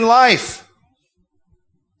Christian life.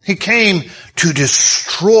 He came to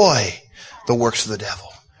destroy the works of the devil,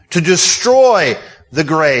 to destroy the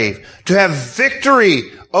grave, to have victory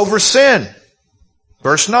over sin.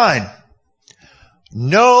 Verse 9.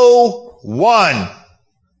 No one.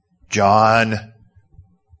 John.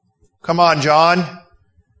 Come on, John.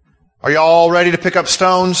 Are you all ready to pick up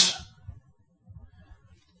stones?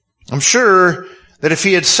 I'm sure that if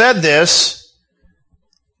he had said this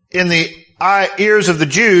in the ears of the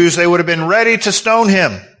Jews, they would have been ready to stone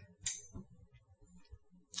him.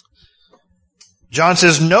 John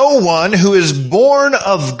says, no one who is born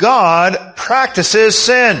of God practices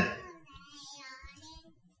sin,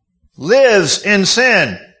 lives in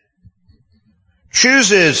sin,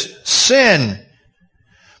 chooses sin,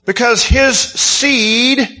 because his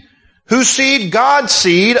seed, whose seed? God's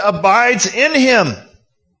seed, abides in him.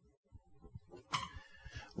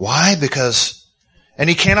 Why? And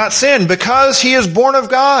he cannot sin, because he is born of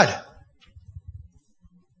God.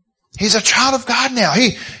 He's a child of God now.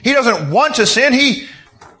 He doesn't want to sin. He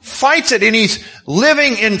fights it, and he's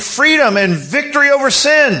living in freedom and victory over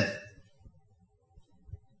sin.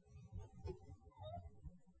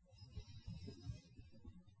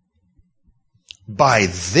 By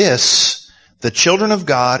this, the children of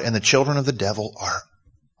God and the children of the devil are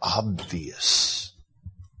obvious.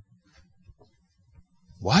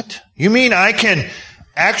 What? You mean I can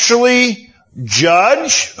actually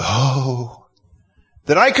judge?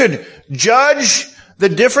 That I could judge the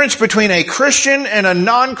difference between a Christian and a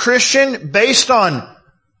non-Christian based on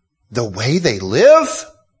the way they live?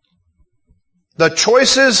 The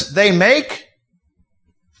choices they make?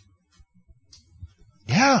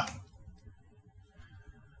 Yeah.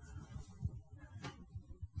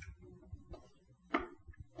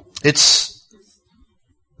 It's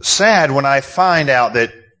sad when I find out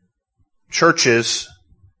that churches,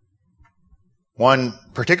 one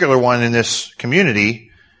particular one in this community,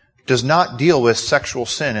 does not deal with sexual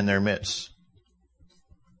sin in their midst.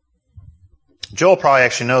 Joel probably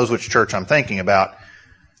actually knows which church I'm thinking about,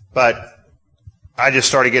 but I just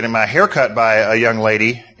started getting my hair cut by a young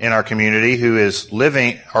lady in our community who is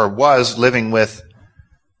living, or was living with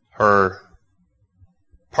her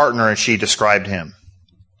partner, and she described him.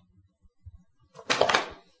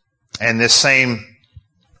 And this same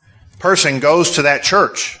person goes to that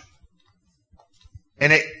church.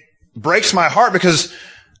 And it breaks my heart, because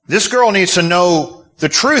this girl needs to know the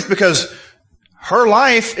truth, because her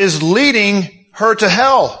life is leading her to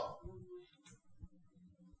hell.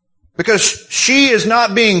 Because she is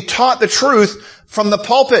not being taught the truth from the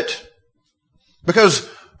pulpit. Because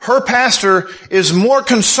her pastor is more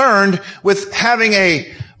concerned with having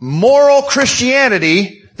a moral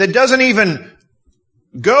Christianity that doesn't even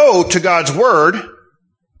go to God's Word.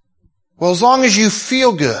 Well, as long as you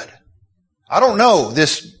feel good. I don't know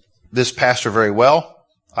this pastor very well.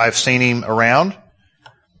 I've seen him around.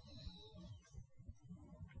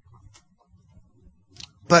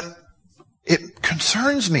 But it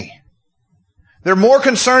concerns me. They're more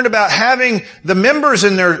concerned about having the members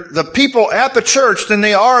in the people at the church than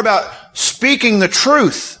they are about speaking the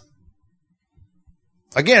truth.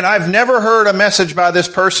 Again, I've never heard a message by this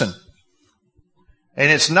person. And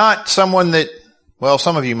it's not someone that, well,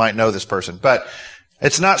 some of you might know this person, but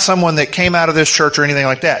it's not someone that came out of this church or anything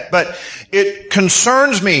like that. But it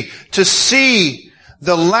concerns me to see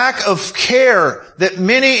the lack of care that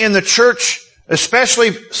many in the church,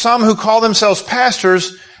 especially some who call themselves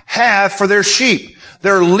pastors, have for their sheep.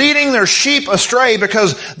 They're leading their sheep astray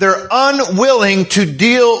because they're unwilling to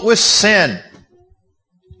deal with sin.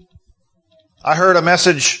 I heard a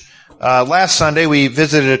message last Sunday. We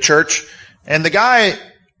visited a church, and the guy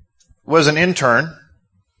was an intern,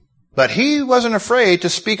 but he wasn't afraid to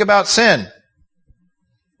speak about sin,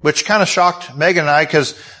 which kind of shocked Megan and I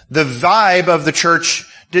because the vibe of the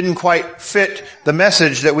church didn't quite fit the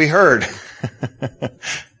message that we heard.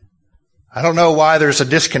 I don't know why there's a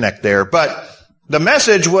disconnect there, but the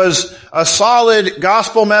message was a solid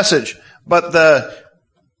gospel message, but the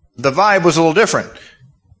vibe was a little different.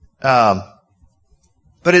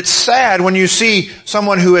 But it's sad when you see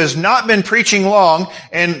someone who has not been preaching long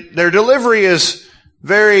and their delivery is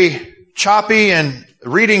very choppy and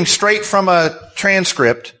reading straight from a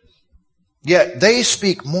transcript, yet they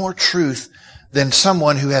speak more truth than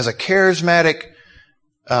someone who has a charismatic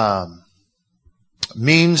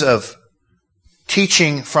means of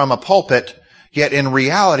teaching from a pulpit, yet in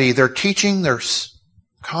reality they're teaching their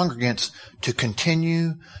congregants to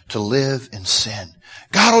continue to live in sin.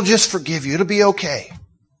 God will just forgive you. It'll be okay.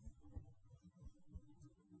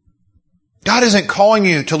 God isn't calling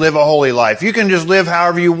you to live a holy life. You can just live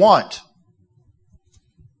however you want.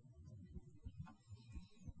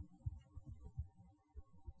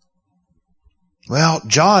 Well,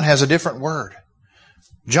 John has a different word.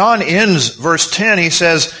 John ends verse 10. He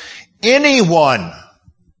says, anyone,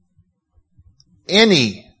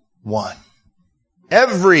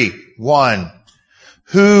 everyone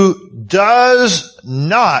who does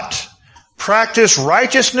not practice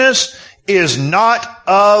righteousness is not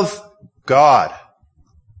of God.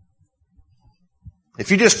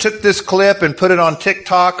 If you just took this clip and put it on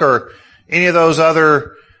TikTok or any of those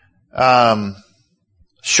other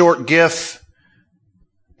short GIF,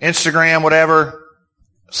 Instagram, whatever,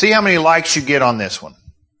 see how many likes you get on this one.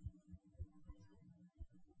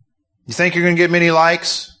 You think you're going to get many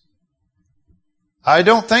likes? I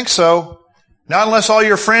don't think so. Not unless all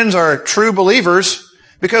your friends are true believers,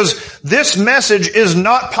 because this message is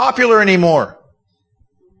not popular anymore.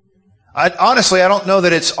 Honestly, I don't know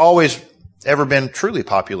that it's always ever been truly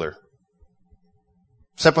popular.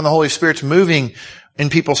 Except when the Holy Spirit's moving in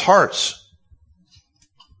people's hearts.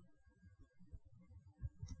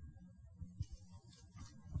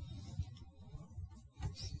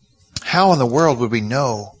 How in the world would we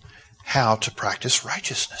know how to practice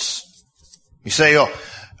righteousness? You say, oh,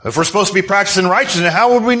 if we're supposed to be practicing righteousness,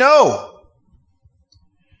 how would we know?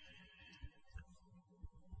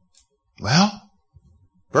 Well,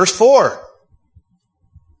 verse 4.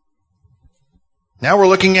 Now we're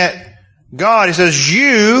looking at God. He says,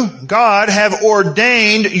 you, God, have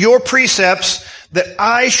ordained your precepts that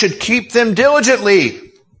I should keep them diligently.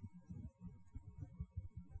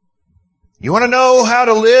 You want to know how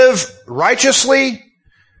to live righteously?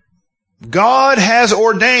 God has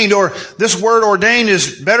ordained, or this word ordained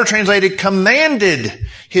is better translated, commanded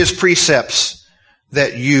His precepts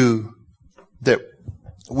that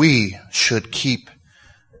we should keep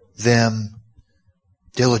them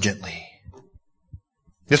diligently.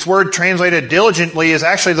 This word translated diligently is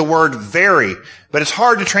actually the word very, but it's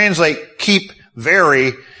hard to translate keep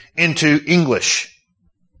very into English.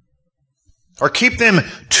 Or keep them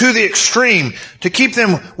to the extreme, to keep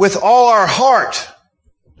them with all our heart.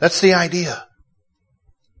 That's the idea.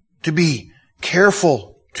 To be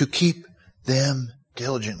careful to keep them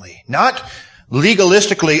diligently. Not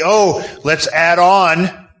legalistically, let's add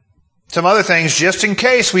on some other things just in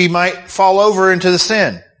case we might fall over into the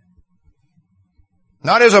sin.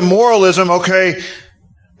 Not as a moralism, okay,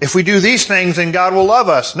 if we do these things then God will love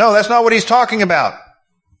us. No, that's not what He's talking about.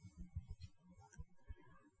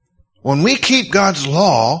 When we keep God's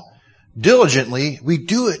law diligently, we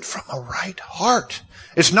do it from a right heart.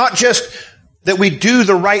 It's not just that we do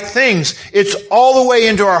the right things. It's all the way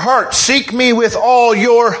into our heart. Seek me with all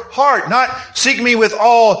your heart, not seek me with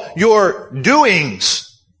all your doings.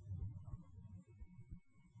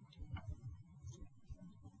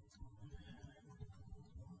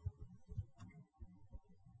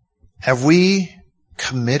 Have we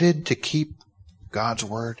committed to keep God's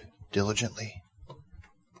word diligently?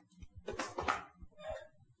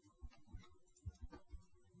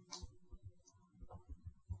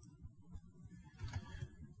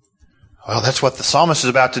 Well, that's what the psalmist is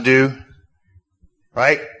about to do,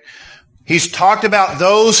 right? He's talked about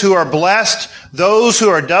those who are blessed, those who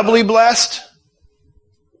are doubly blessed.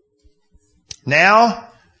 Now,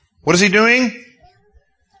 what is he doing?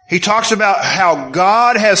 He talks about how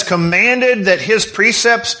God has commanded that His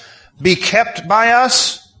precepts be kept by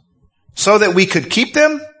us so that we could keep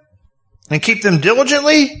them and keep them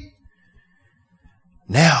diligently.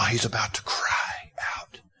 Now he's about to cry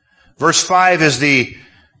out. Verse 5 is the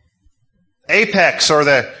apex or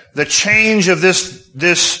the change of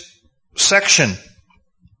this section.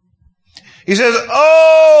 He says,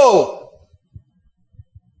 "Oh!"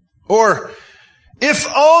 Or, "If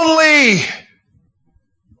only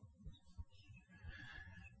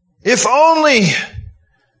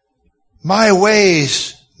my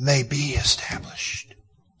ways may be established.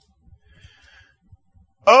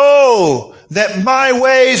 Oh, that my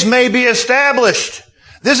ways may be established."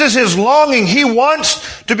 This is his longing. He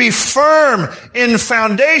wants to be firm in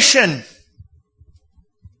foundation.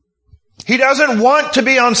 He doesn't want to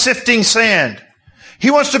be on sifting sand.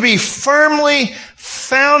 He wants to be firmly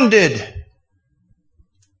founded.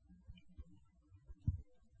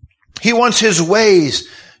 He wants his ways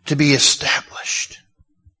to be established.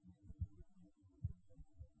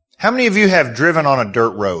 How many of you have driven on a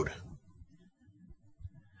dirt road?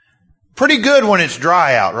 Pretty good when it's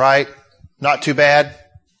dry out, right? Not too bad.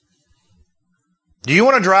 Do you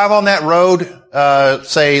want to drive on that road,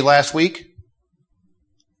 say last week?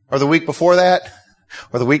 Or the week before that?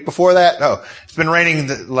 Or the week before that? No. It's been raining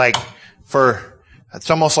it's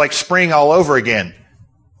almost like spring all over again.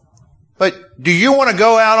 But do you want to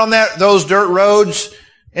go out on those dirt roads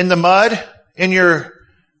in the mud? In your,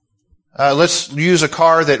 let's use a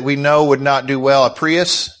car that we know would not do well, a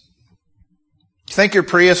Prius. You think your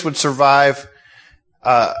Prius would survive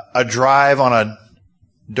a drive on a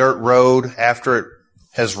dirt road after it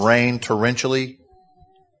has rained torrentially?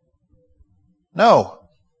 No.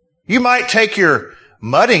 You might take your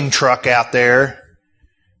mudding truck out there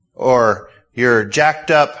or your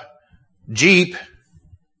jacked up Jeep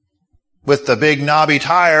with the big knobby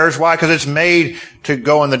tires. Why? Because it's made to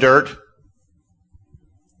go in the dirt.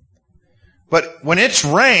 But when it's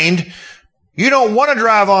rained, you don't want to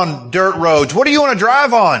drive on dirt roads. What do you want to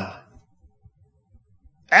drive on?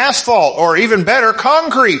 Asphalt, or even better,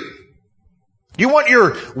 concrete. You want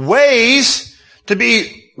your ways to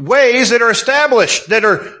be ways that are established, that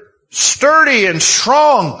are sturdy and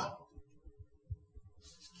strong.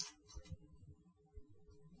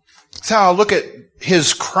 That's how I look at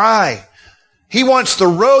his cry. He wants the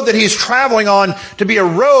road that he's traveling on to be a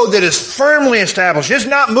road that is firmly established. It's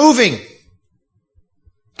not moving.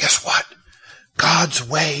 Guess what? God's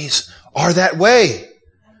ways are that way.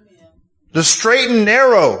 The straight and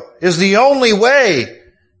narrow is the only way.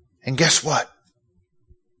 And guess what?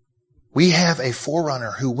 We have a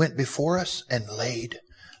forerunner who went before us and laid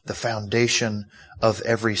the foundation of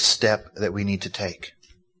every step that we need to take.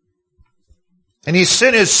 And He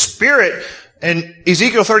sent His Spirit in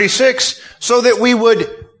Ezekiel 36 so that we would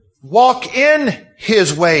walk in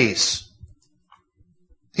His ways.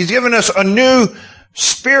 He's given us a new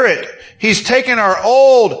spirit. He's taken our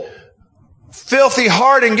old filthy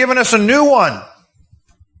heart and given us a new one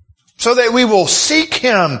so that we will seek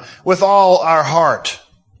Him with all our heart.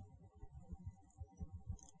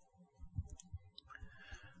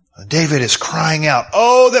 David is crying out,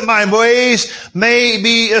 "Oh, that my ways may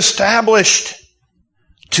be established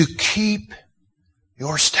to keep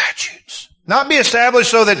your statutes." Not be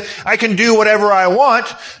established so that I can do whatever I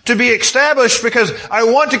want. To be established because I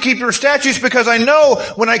want to keep your statutes, because I know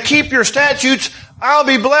when I keep your statutes, I'll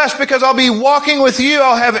be blessed because I'll be walking with you.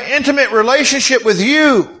 I'll have an intimate relationship with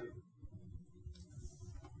you.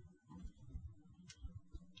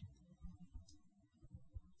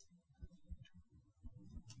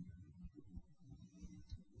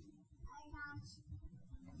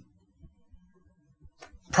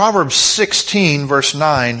 Proverbs 16 verse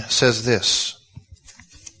 9 says this.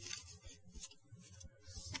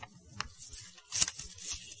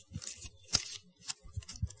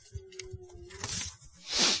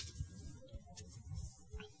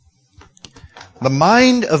 The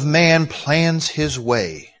mind of man plans his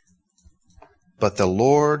way, but the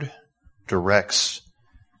Lord directs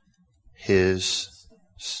his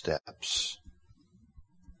steps.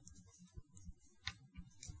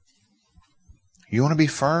 You want to be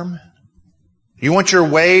firm? You want your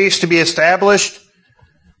ways to be established?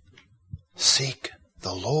 Seek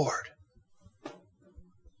the Lord.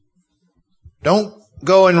 Don't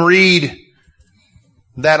go and read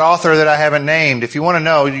that author that I haven't named. If you want to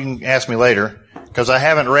know, you can ask me later, because I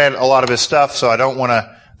haven't read a lot of his stuff, so I don't want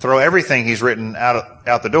to throw everything he's written out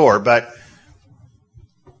the door. But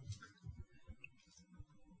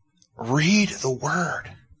read the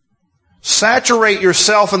Word. Saturate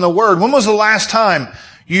yourself in the Word. When was the last time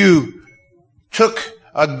you took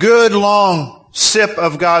a good long sip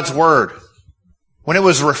of God's Word, when it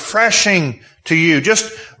was refreshing to you,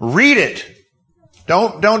 just read it.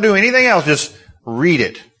 Don't do anything else, just read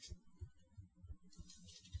it.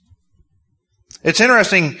 It's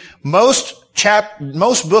interesting, most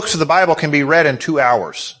books of the Bible can be read in 2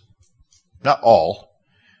 hours. Not all.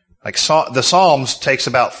 Like the Psalms takes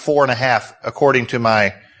about 4.5 according to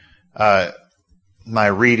my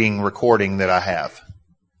reading recording that I have.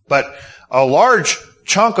 But a large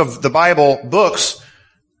chunk of the Bible books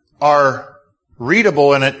are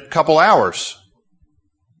readable in a couple hours.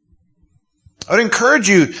 I would encourage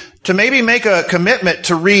you to maybe make a commitment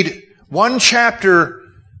to read one chapter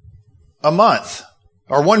a month.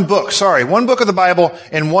 Or one book of the Bible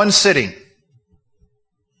in one sitting.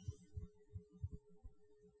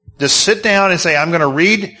 Just sit down and say, I'm going to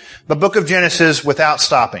read the book of Genesis without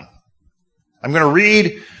stopping. I'm going to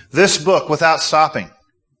read this book without stopping.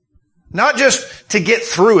 Not just to get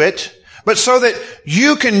through it, but so that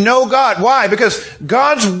you can know God. Why? Because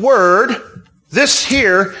God's Word, this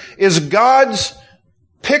here, is God's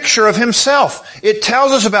picture of Himself. It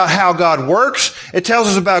tells us about how God works. It tells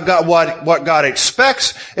us about God, what God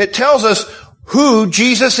expects. It tells us who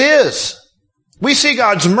Jesus is. We see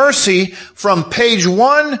God's mercy from page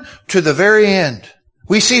 1 to the very end.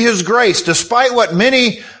 We see His grace, despite what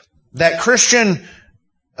that Christian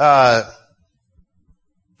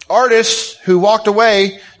artists who walked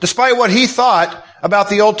away, despite what he thought about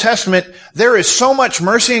the Old Testament, there is so much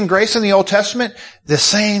mercy and grace in the Old Testament. The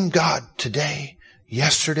same God today,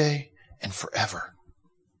 yesterday, and forever.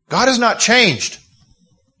 God has not changed.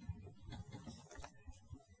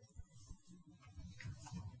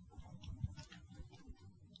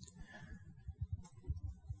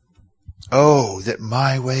 Oh, that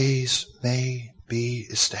my ways may be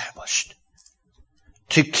established.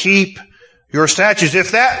 To keep your statutes.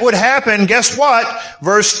 If that would happen, guess what?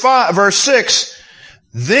 Verse 6,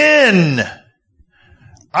 then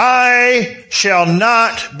I shall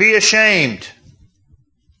not be ashamed.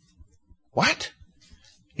 What?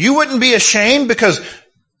 You wouldn't be ashamed because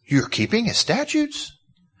you're keeping His statutes?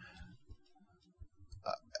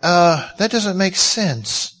 That doesn't make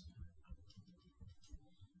sense.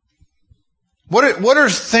 What are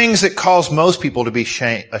things that cause most people to be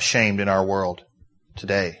ashamed in our world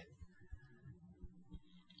today?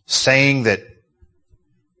 Saying that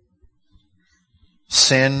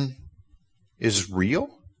sin is real?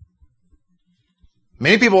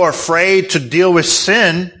 Many people are afraid to deal with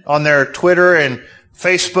sin on their Twitter and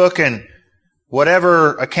Facebook and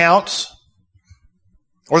whatever accounts.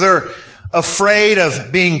 Or they're afraid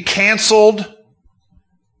of being canceled,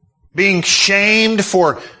 being shamed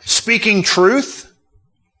for speaking truth.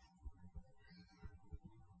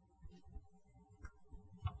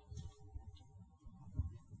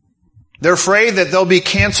 They're afraid that they'll be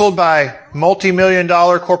canceled by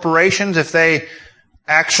multi-million-dollar corporations if they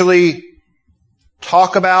actually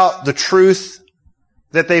talk about the truth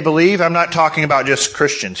that they believe. I'm not talking about just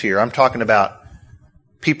Christians here. I'm talking about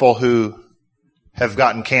people who have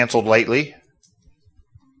gotten canceled lately.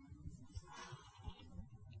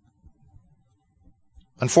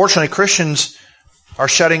 Unfortunately, Christians are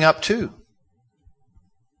shutting up too.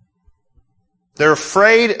 They're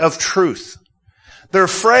afraid of truth. They're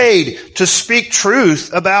afraid to speak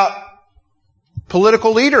truth about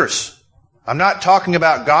political leaders. I'm not talking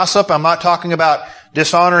about gossip. I'm not talking about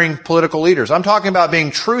dishonoring political leaders. I'm talking about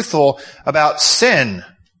being truthful about sin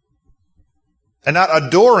and not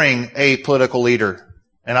adoring a political leader.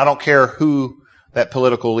 And I don't care who that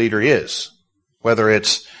political leader is, whether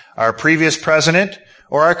it's our previous president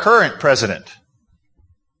or our current president.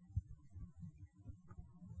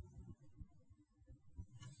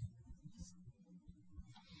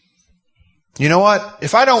 You know what?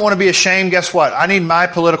 If I don't want to be ashamed, guess what? I need my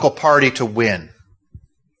political party to win.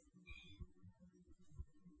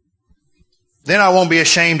 Then I won't be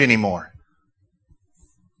ashamed anymore.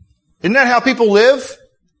 Isn't that how people live?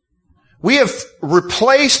 We have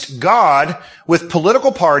replaced God with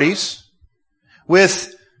political parties,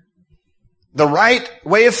 with the right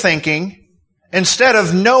way of thinking, instead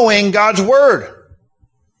of knowing God's Word.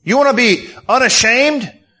 You want to be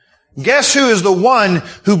unashamed? Guess who is the one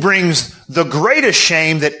who brings the greatest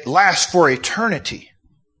shame that lasts for eternity?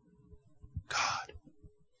 God.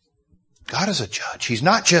 God is a judge. He's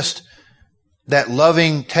not just that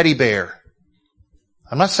loving teddy bear.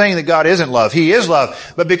 I'm not saying that God isn't love. He is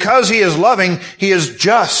love. But because He is loving, He is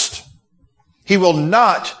just. He will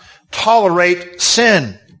not tolerate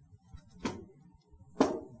sin.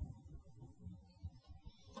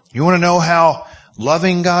 You want to know how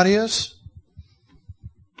loving God is?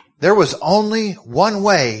 There was only one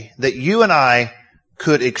way that you and I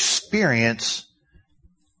could experience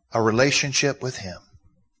a relationship with Him.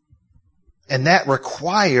 And that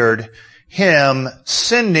required Him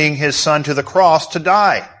sending His Son to the cross to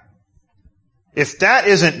die. If that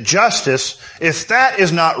isn't justice, if that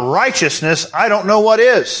is not righteousness, I don't know what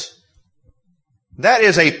is. That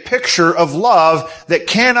is a picture of love that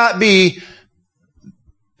cannot be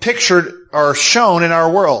pictured or shown in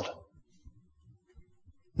our world.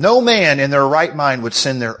 No man in their right mind would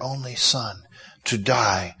send their only Son to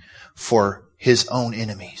die for his own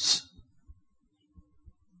enemies.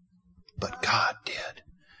 But God did.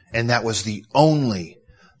 And that was the only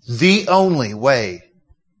way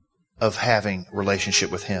of having a relationship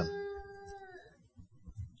with Him.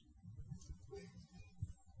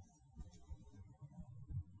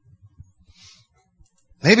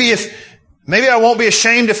 Maybe I won't be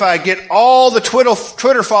ashamed if I get all the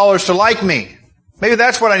Twitter followers to like me. Maybe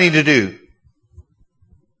that's what I need to do.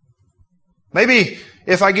 Maybe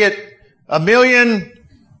if I get 1 million,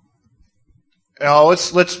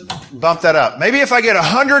 let's bump that up. Maybe if I get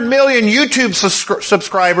 100 million YouTube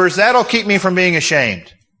subscribers, that'll keep me from being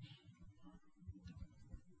ashamed.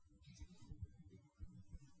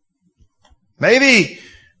 Maybe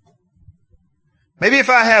if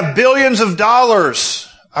I have billions of dollars,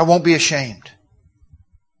 I won't be ashamed.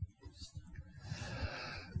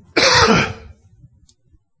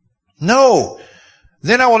 No.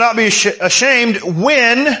 Then I will not be ashamed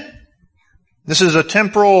when, this is a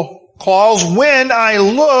temporal clause, when I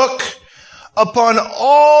look upon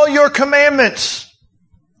all your commandments.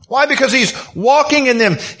 Why? Because He's walking in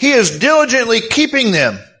them. He is diligently keeping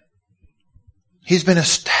them. He's been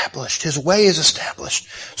established. His way is established.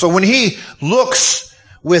 So when He looks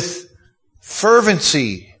with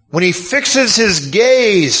fervency, when He fixes His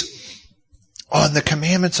gaze on the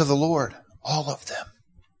commandments of the Lord, all of them,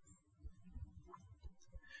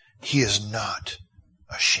 He is not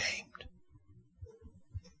ashamed.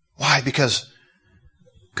 Why? Because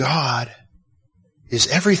God is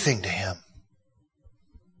everything to Him.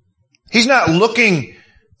 He's not looking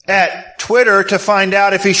at Twitter to find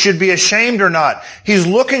out if he should be ashamed or not. He's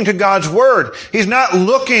looking to God's Word. He's not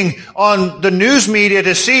looking on the news media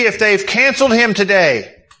to see if they've canceled him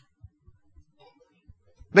today.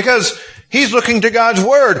 Because he's looking to God's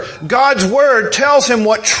Word. God's Word tells him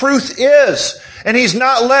what truth is. And he's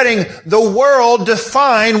not letting the world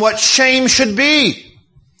define what shame should be.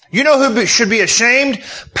 You know who should be ashamed?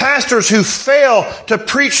 Pastors who fail to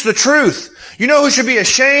preach the truth. You know who should be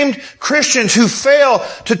ashamed? Christians who fail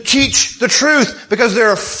to teach the truth because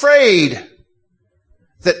they're afraid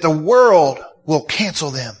that the world will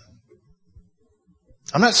cancel them.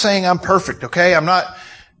 I'm not saying I'm perfect, okay? I'm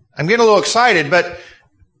getting a little excited, but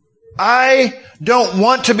I don't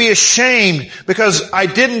want to be ashamed because I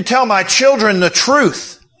didn't tell my children the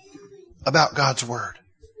truth about God's Word.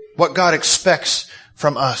 What God expects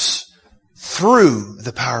from us through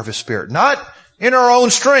the power of His Spirit. Not in our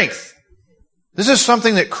own strength. This is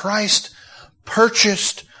something that Christ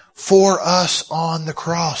purchased for us on the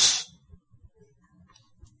cross.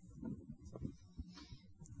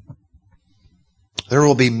 There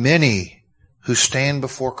will be many who stand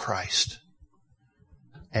before Christ,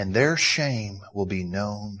 and their shame will be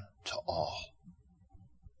known to all.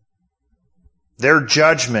 Their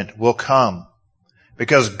judgment will come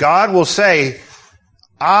because God will say,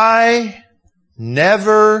 I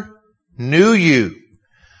never knew you.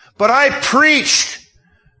 But I preached.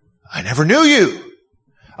 I never knew you.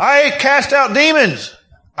 I cast out demons.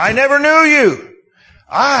 I never knew you.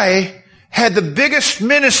 I had the biggest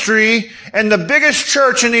ministry and the biggest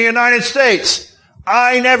church in the United States.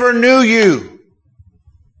 I never knew you.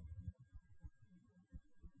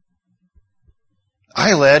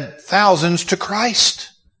 I led thousands to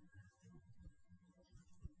Christ.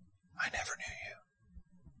 I never knew you.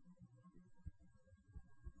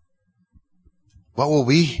 What will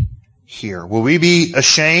we hear? Will we be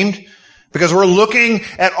ashamed because we're looking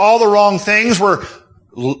at all the wrong things? We're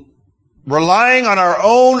relying on our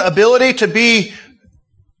own ability to be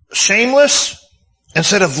shameless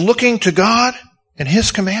instead of looking to God and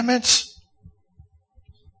His commandments?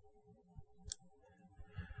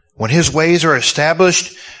 When His ways are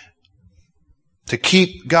established to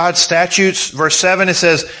keep God's statutes, verse 7, it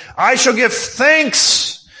says, I shall give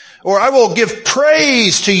thanks, or I will give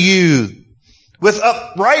praise to you with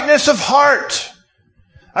uprightness of heart.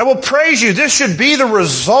 I will praise you. This should be the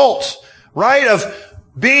result, right, of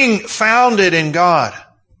being founded in God.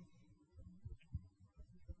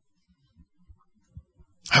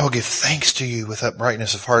 I will give thanks to you with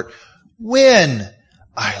uprightness of heart when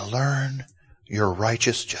I learn your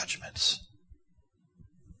righteous judgments.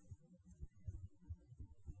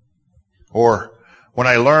 Or when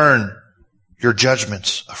I learn your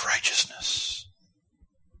judgments of righteousness.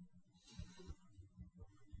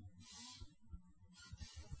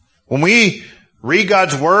 When we read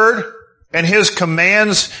God's Word and His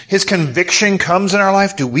commands, His conviction comes in our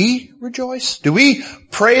life, do we rejoice? Do we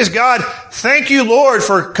praise God? Thank you, Lord,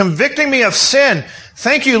 for convicting me of sin.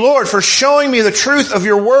 Thank you, Lord, for showing me the truth of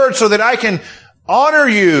your Word so that I can honor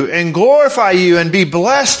you and glorify you and be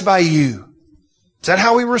blessed by you. Is that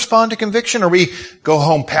how we respond to conviction? Or we go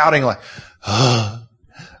home pouting like,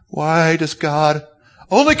 why does God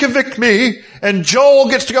only convict me and Joel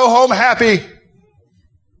gets to go home happy?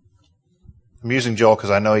 I'm using Joel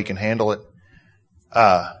because I know he can handle it.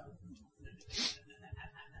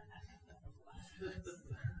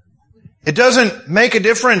 It doesn't make a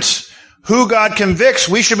difference who God convicts.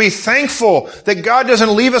 We should be thankful that God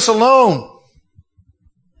doesn't leave us alone.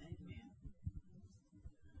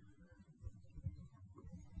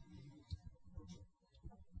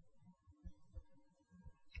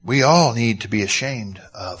 We all need to be ashamed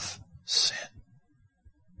of sin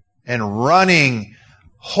and running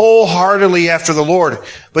wholeheartedly after the Lord.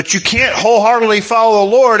 But you can't wholeheartedly follow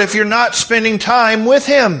the Lord if you're not spending time with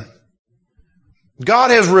Him.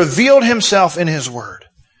 God has revealed Himself in His Word.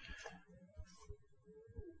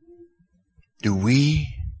 Do we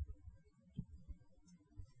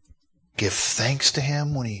give thanks to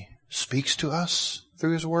Him when He speaks to us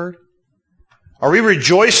through His Word? Are we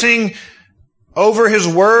rejoicing over His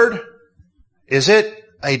Word? Is it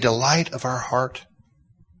a delight of our heart?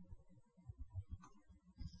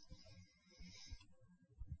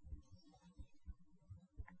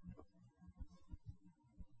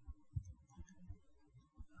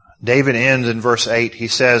 David ends in verse 8. He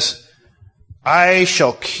says, I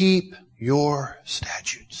shall keep your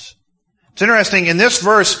statutes. It's interesting, in this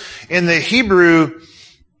verse, in the Hebrew,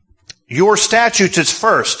 your statutes is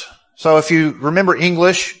first. So if you remember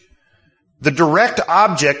English, the direct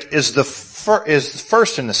object is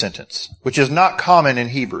first in the sentence, which is not common in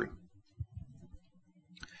Hebrew.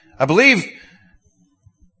 I believe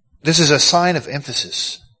this is a sign of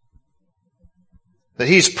emphasis. That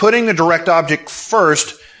he's putting the direct object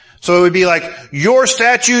first. So it would be like, your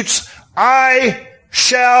statutes I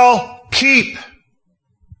shall keep.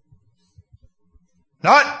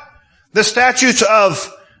 Not the statutes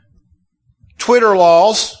of Twitter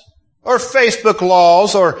laws or Facebook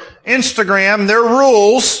laws or Instagram, their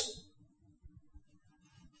rules.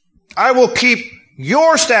 I will keep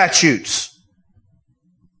your statutes.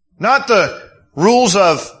 Not the rules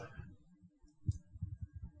of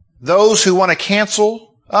those who want to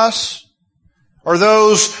cancel us, or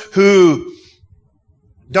those who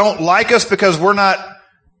don't like us because we're not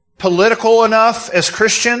political enough as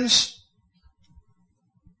Christians.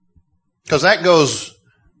 Because that goes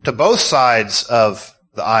to both sides of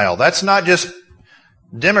the aisle. That's not just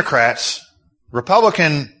Democrats.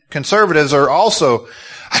 Republican conservatives are also,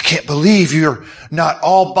 I can't believe you're not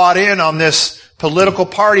all bought in on this political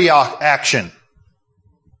party action.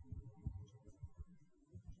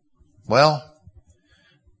 Well,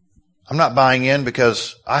 I'm not buying in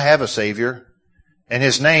because I have a Savior, and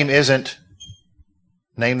His name isn't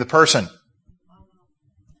name the person.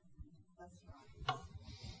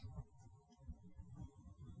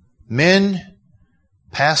 Men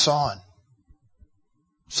pass on.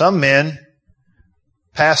 Some men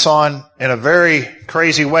pass on in a very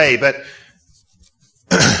crazy way, but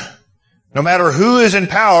no matter who is in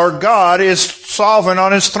power, God is sovereign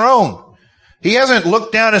on His throne. He hasn't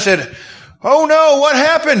looked down and said, oh no, what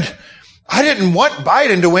happened? I didn't want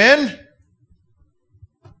Biden to win.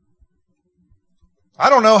 I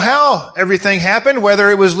don't know how everything happened, whether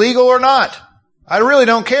it was legal or not. I really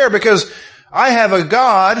don't care because I have a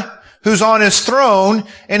God who's on His throne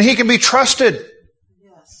and He can be trusted.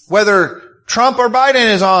 Yes. Whether Trump or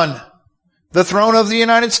Biden is on the throne of the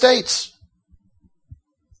United States.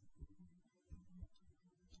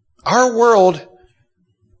 Our world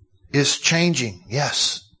is changing,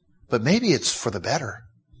 yes, but maybe it's for the better.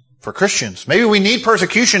 For Christians. Maybe we need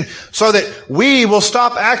persecution so that we will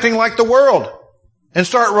stop acting like the world and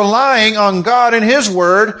start relying on God and His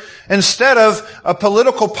Word instead of a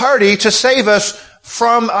political party to save us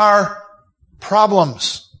from our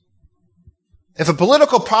problems. If a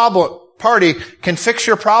political party can fix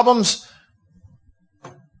your problems,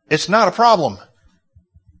 it's not a problem.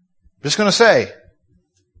 I'm just going to say.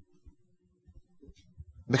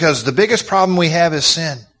 Because the biggest problem we have is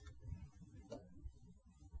sin.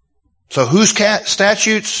 So whose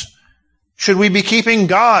statutes should we be keeping?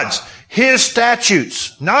 God's. His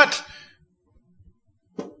statutes. Not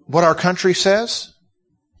what our country says.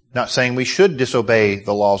 Not saying we should disobey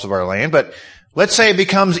the laws of our land, but let's say it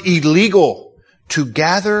becomes illegal to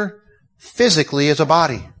gather physically as a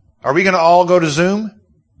body. Are we going to all go to Zoom?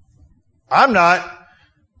 I'm not.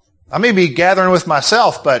 I may be gathering with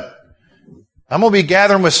myself, but I'm going to be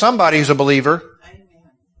gathering with somebody who's a believer.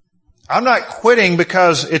 I'm not quitting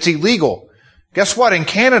because it's illegal. Guess what? In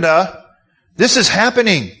Canada, this is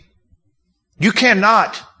happening. You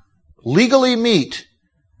cannot legally meet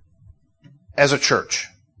as a church.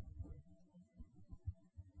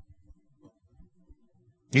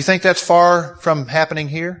 You think that's far from happening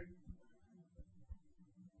here?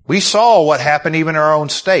 We saw what happened even in our own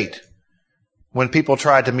state when people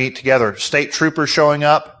tried to meet together. State troopers showing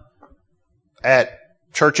up at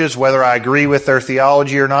churches, whether I agree with their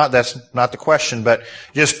theology or not, that's not the question, but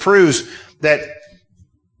just proves that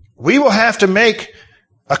we will have to make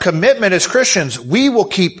a commitment as Christians. We will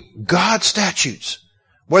keep God's statutes.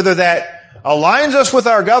 Whether that aligns us with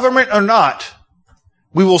our government or not,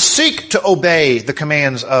 we will seek to obey the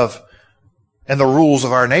commands of and the rules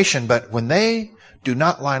of our nation. But when they do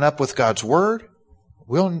not line up with God's Word,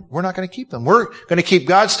 we're not going to keep them. We're going to keep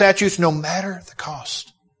God's statutes no matter the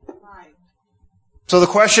cost. Right. So the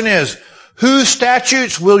question is, whose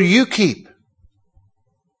statutes will you keep?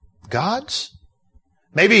 God's?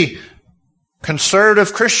 Maybe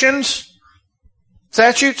conservative Christians'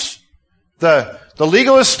 statutes? The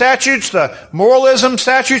legalist statutes, the moralism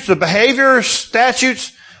statutes, the behavior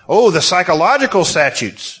statutes, the psychological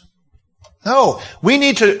statutes. No, we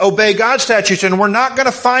need to obey God's statutes, and we're not going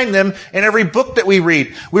to find them in every book that we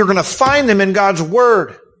read. We're going to find them in God's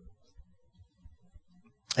Word.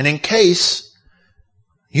 And in case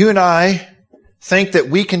you and I think that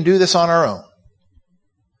we can do this on our own,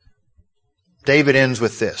 David ends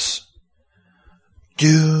with this.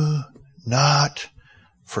 Do not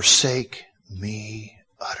forsake me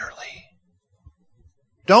utterly.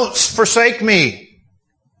 Don't forsake me.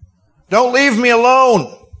 Don't leave me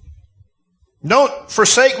alone. Don't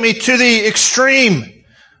forsake me to the extreme,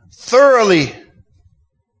 thoroughly.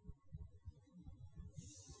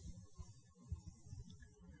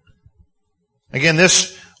 Again,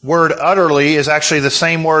 this word utterly is actually the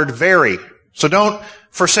same word very. So don't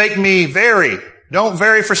forsake me very. Don't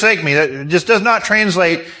very forsake me. That just does not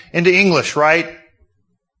translate into English, right?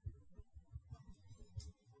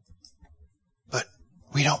 But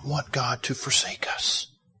we don't want God to forsake us.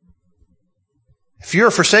 If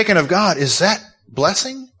you're forsaken of God, is that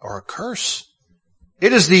blessing or a curse?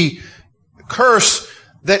 It is the curse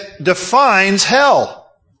that defines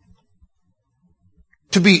hell.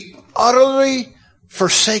 To be utterly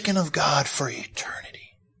forsaken of God for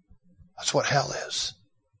eternity. That's what hell is.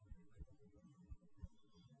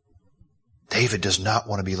 David does not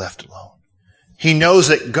want to be left alone. He knows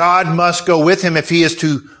that God must go with him if he is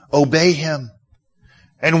to obey him.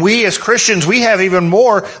 And we as Christians, we have even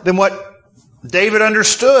more than what David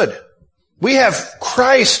understood. We have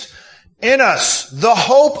Christ in us, the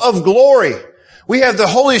hope of glory. We have the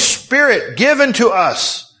Holy Spirit given to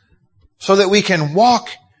us so that we can walk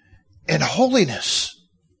in holiness.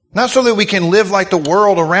 Not so that we can live like the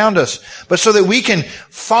world around us, but so that we can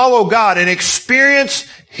follow God and experience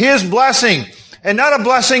His blessing. And not a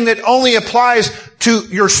blessing that only applies to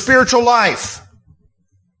your spiritual life.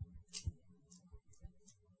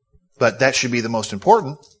 But that should be the most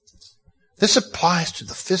important. This applies to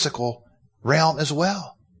the physical realm as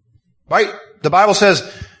well. Right? The Bible says,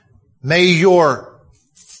 may your...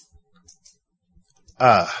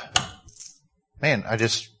 I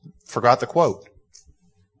just forgot the quote.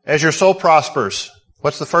 As your soul prospers.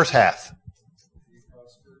 What's the first half?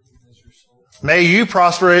 May you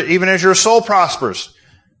prosper even as your soul prospers.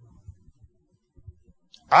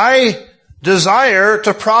 I desire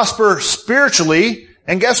to prosper spiritually.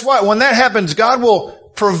 And guess what? When that happens, God will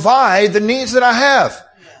provide the needs that I have.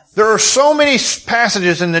 There are so many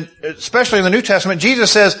passages, especially in the New Testament,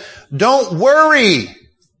 Jesus says, don't worry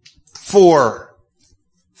for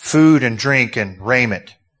food and drink and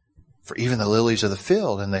raiment. For even the lilies of the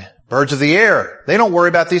field and the birds of the air, they don't worry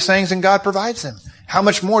about these things and God provides them. How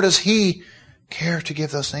much more does He care to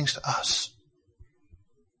give those things to us?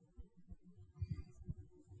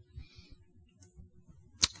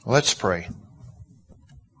 Let's pray.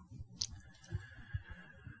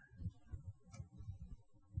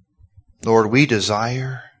 Lord, we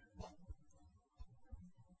desire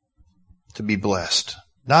to be blessed.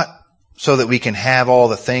 Not so that we can have all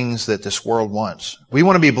the things that this world wants. We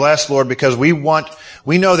want to be blessed, Lord, because we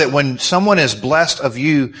know that when someone is blessed of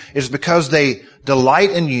you, it's because they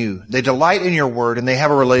delight in you, they delight in your word, and they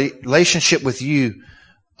have a relationship with you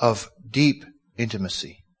of deep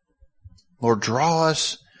intimacy. Lord, draw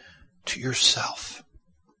us to yourself.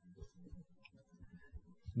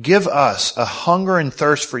 Give us a hunger and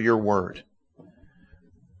thirst for your word,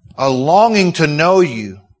 a longing to know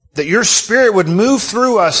you, that your Spirit would move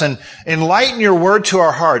through us and enlighten your word to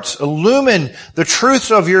our hearts, illumine the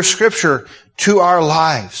truths of your Scripture to our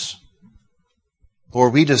lives.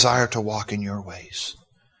 Lord, we desire to walk in your ways,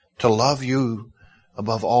 to love you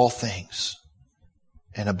above all things,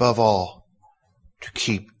 and above all, to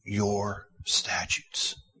keep your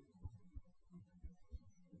statutes.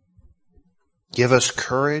 Give us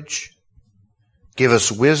courage, give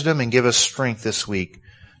us wisdom, and give us strength this week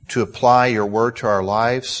to apply your word to our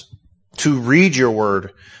lives, to read your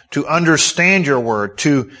word, to understand your word,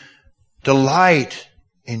 to delight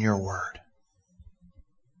in your word.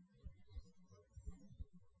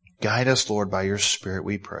 Guide us, Lord, by your Spirit,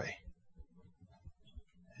 we pray.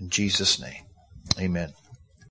 In Jesus' name, amen.